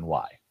you build and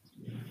why?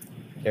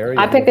 Carrie,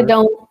 I pick a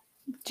dome,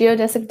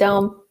 geodesic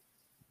dome.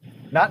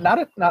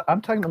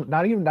 I'm talking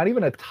not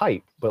even a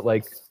type, but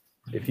like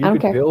if you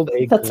could build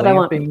a That's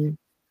glamping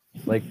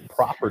like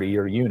property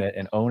or unit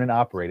and own and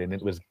operate, and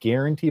it was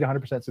guaranteed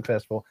 100%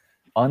 successful,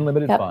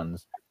 unlimited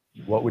funds,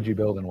 what would you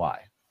build and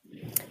why?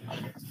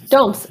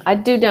 Domes.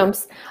 I'd do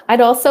domes. I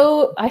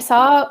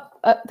saw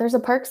there's a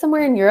park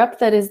somewhere in Europe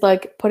that is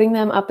like putting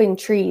them up in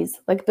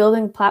trees, like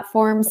building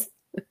platforms,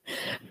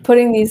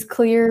 putting these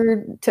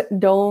clear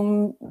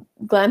dome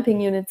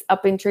glamping units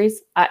up in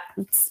trees.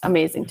 It's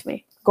amazing to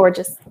me.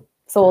 Gorgeous.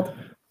 Sold.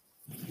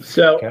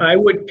 So I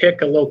would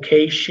pick a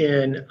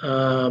location.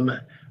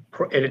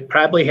 It'd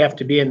probably have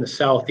to be in the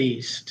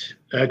southwest,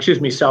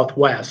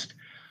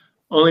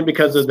 only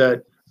because of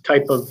the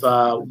type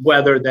of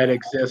weather that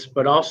exists.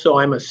 But also,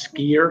 I'm a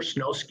skier,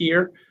 snow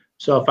skier.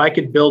 So if I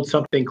could build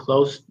something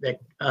close that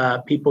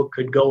people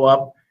could go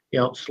up,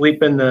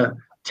 sleep in the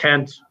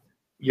tent,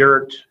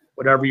 yurt,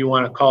 whatever you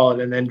want to call it,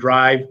 and then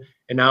drive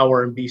an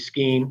hour and be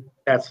skiing,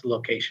 that's the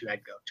location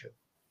I'd go to.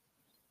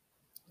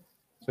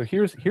 So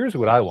here's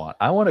what I want.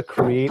 I want to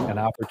create an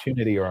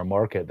opportunity or a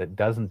market that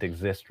doesn't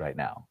exist right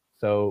now.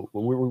 So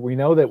we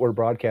know that we're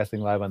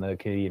broadcasting live on the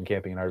Canadian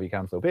Camping and RV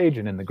Council page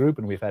and in the group,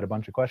 and we've had a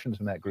bunch of questions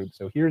from that group.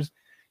 So here's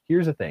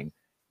the thing.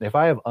 If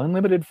I have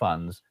unlimited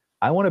funds,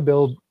 I want to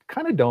build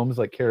kind of domes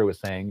like Kara was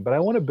saying, but I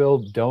want to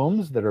build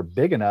domes that are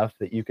big enough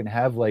that you can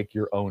have like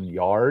your own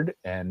yard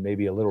and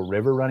maybe a little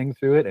river running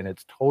through it, and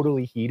it's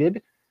totally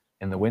heated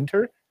in the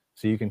winter.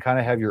 So you can kind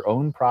of have your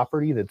own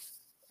property that's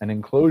an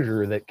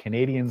enclosure that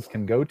Canadians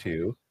can go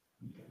to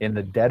in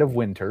the dead of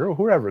winter, or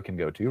whoever can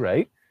go to,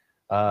 right?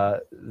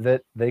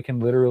 That they can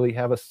literally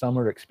have a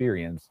summer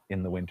experience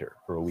in the winter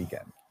for a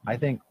weekend. I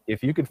think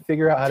if you could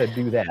figure out how to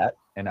do that,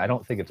 and I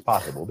don't think it's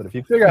possible, but if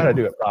you figure out how to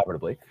do it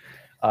profitably,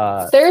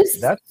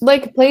 there's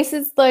like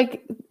places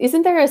like,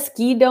 isn't there a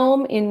ski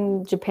dome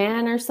in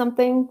Japan or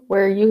something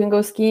where you can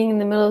go skiing in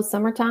the middle of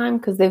summertime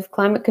because they've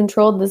climate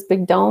controlled this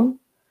big dome?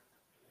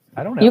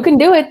 I don't know. You can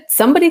do it.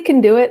 Somebody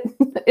can do it.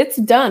 It's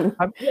done.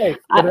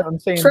 I'm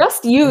saying,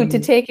 trust you to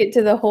take it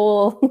to the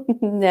whole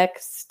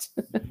next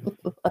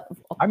level.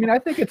 I mean, I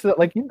think it's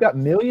like you've got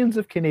millions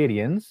of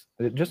Canadians,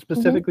 just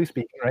specifically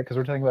speaking, right? Because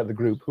we're talking about the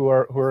group who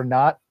are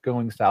not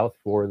going south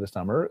for the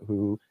summer,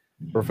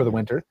 or for the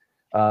winter,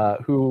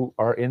 who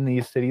are in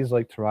these cities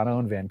like Toronto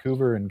and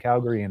Vancouver and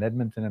Calgary and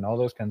Edmonton and all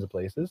those kinds of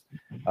places,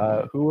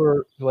 who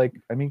are like,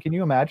 I mean, can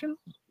you imagine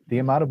the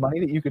amount of money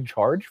that you could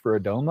charge for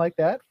a dome like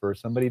that for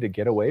somebody to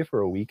get away for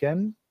a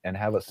weekend and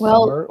have a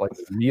summer, like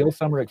real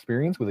summer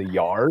experience with a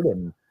yard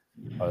and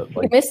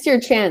you missed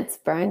your chance,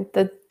 Brian.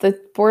 The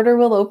border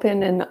will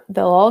open and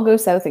they'll all go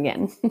south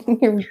again.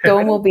 Your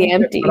dome will be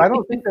empty. But I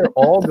don't think they're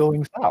all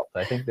going south.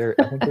 I think there's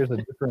a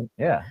different,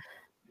 Yeah,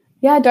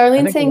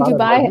 Darlene's saying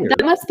Dubai.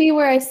 That must be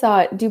where I saw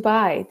it.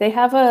 Dubai. They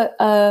have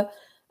a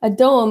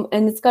dome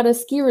and it's got a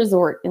ski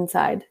resort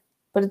inside,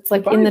 but it's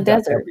like in the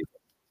desert.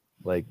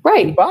 Like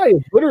right. Dubai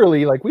is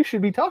literally like, we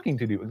should be talking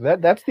to you.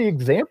 That's the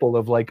example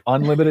of like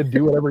unlimited,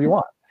 do whatever you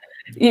want.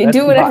 You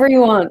do whatever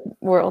you want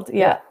world.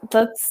 Yeah.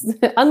 That's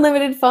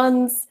unlimited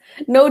funds,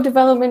 no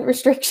development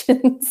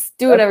restrictions.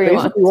 Do whatever you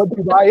want. What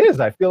Dubai is.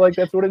 I feel like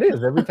that's what it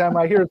is. Every time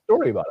I hear a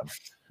story about them.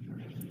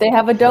 They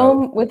have a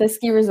dome with a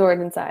ski resort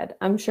inside.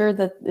 I'm sure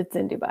that it's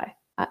in Dubai.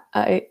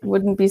 I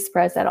wouldn't be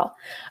surprised at all.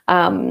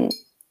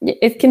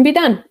 It can be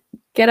done.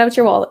 Get out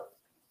your wallet.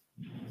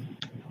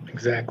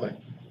 Exactly.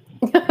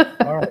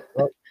 All right.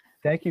 Well,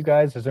 thank you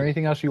guys. Is there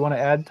anything else you want to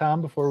add,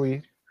 Tom, before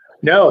we?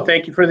 No,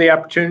 thank you for the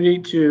opportunity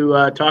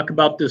to talk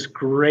about this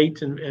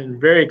great and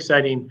very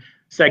exciting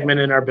segment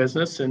in our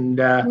business. And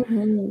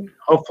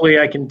hopefully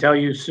I can tell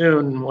you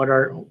soon what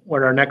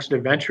our next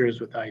adventure is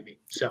with Ivy.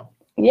 So.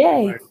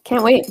 Yay.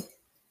 Can't wait.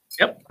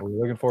 Yep. We're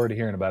looking forward to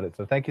hearing about it.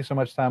 So thank you so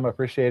much, Tom. I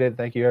appreciate it.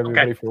 Thank you,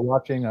 everybody, for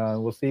watching.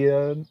 We'll see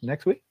you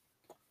next week.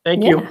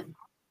 Thank you.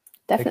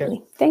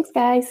 Definitely. Thanks,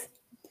 guys.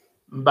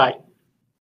 Bye.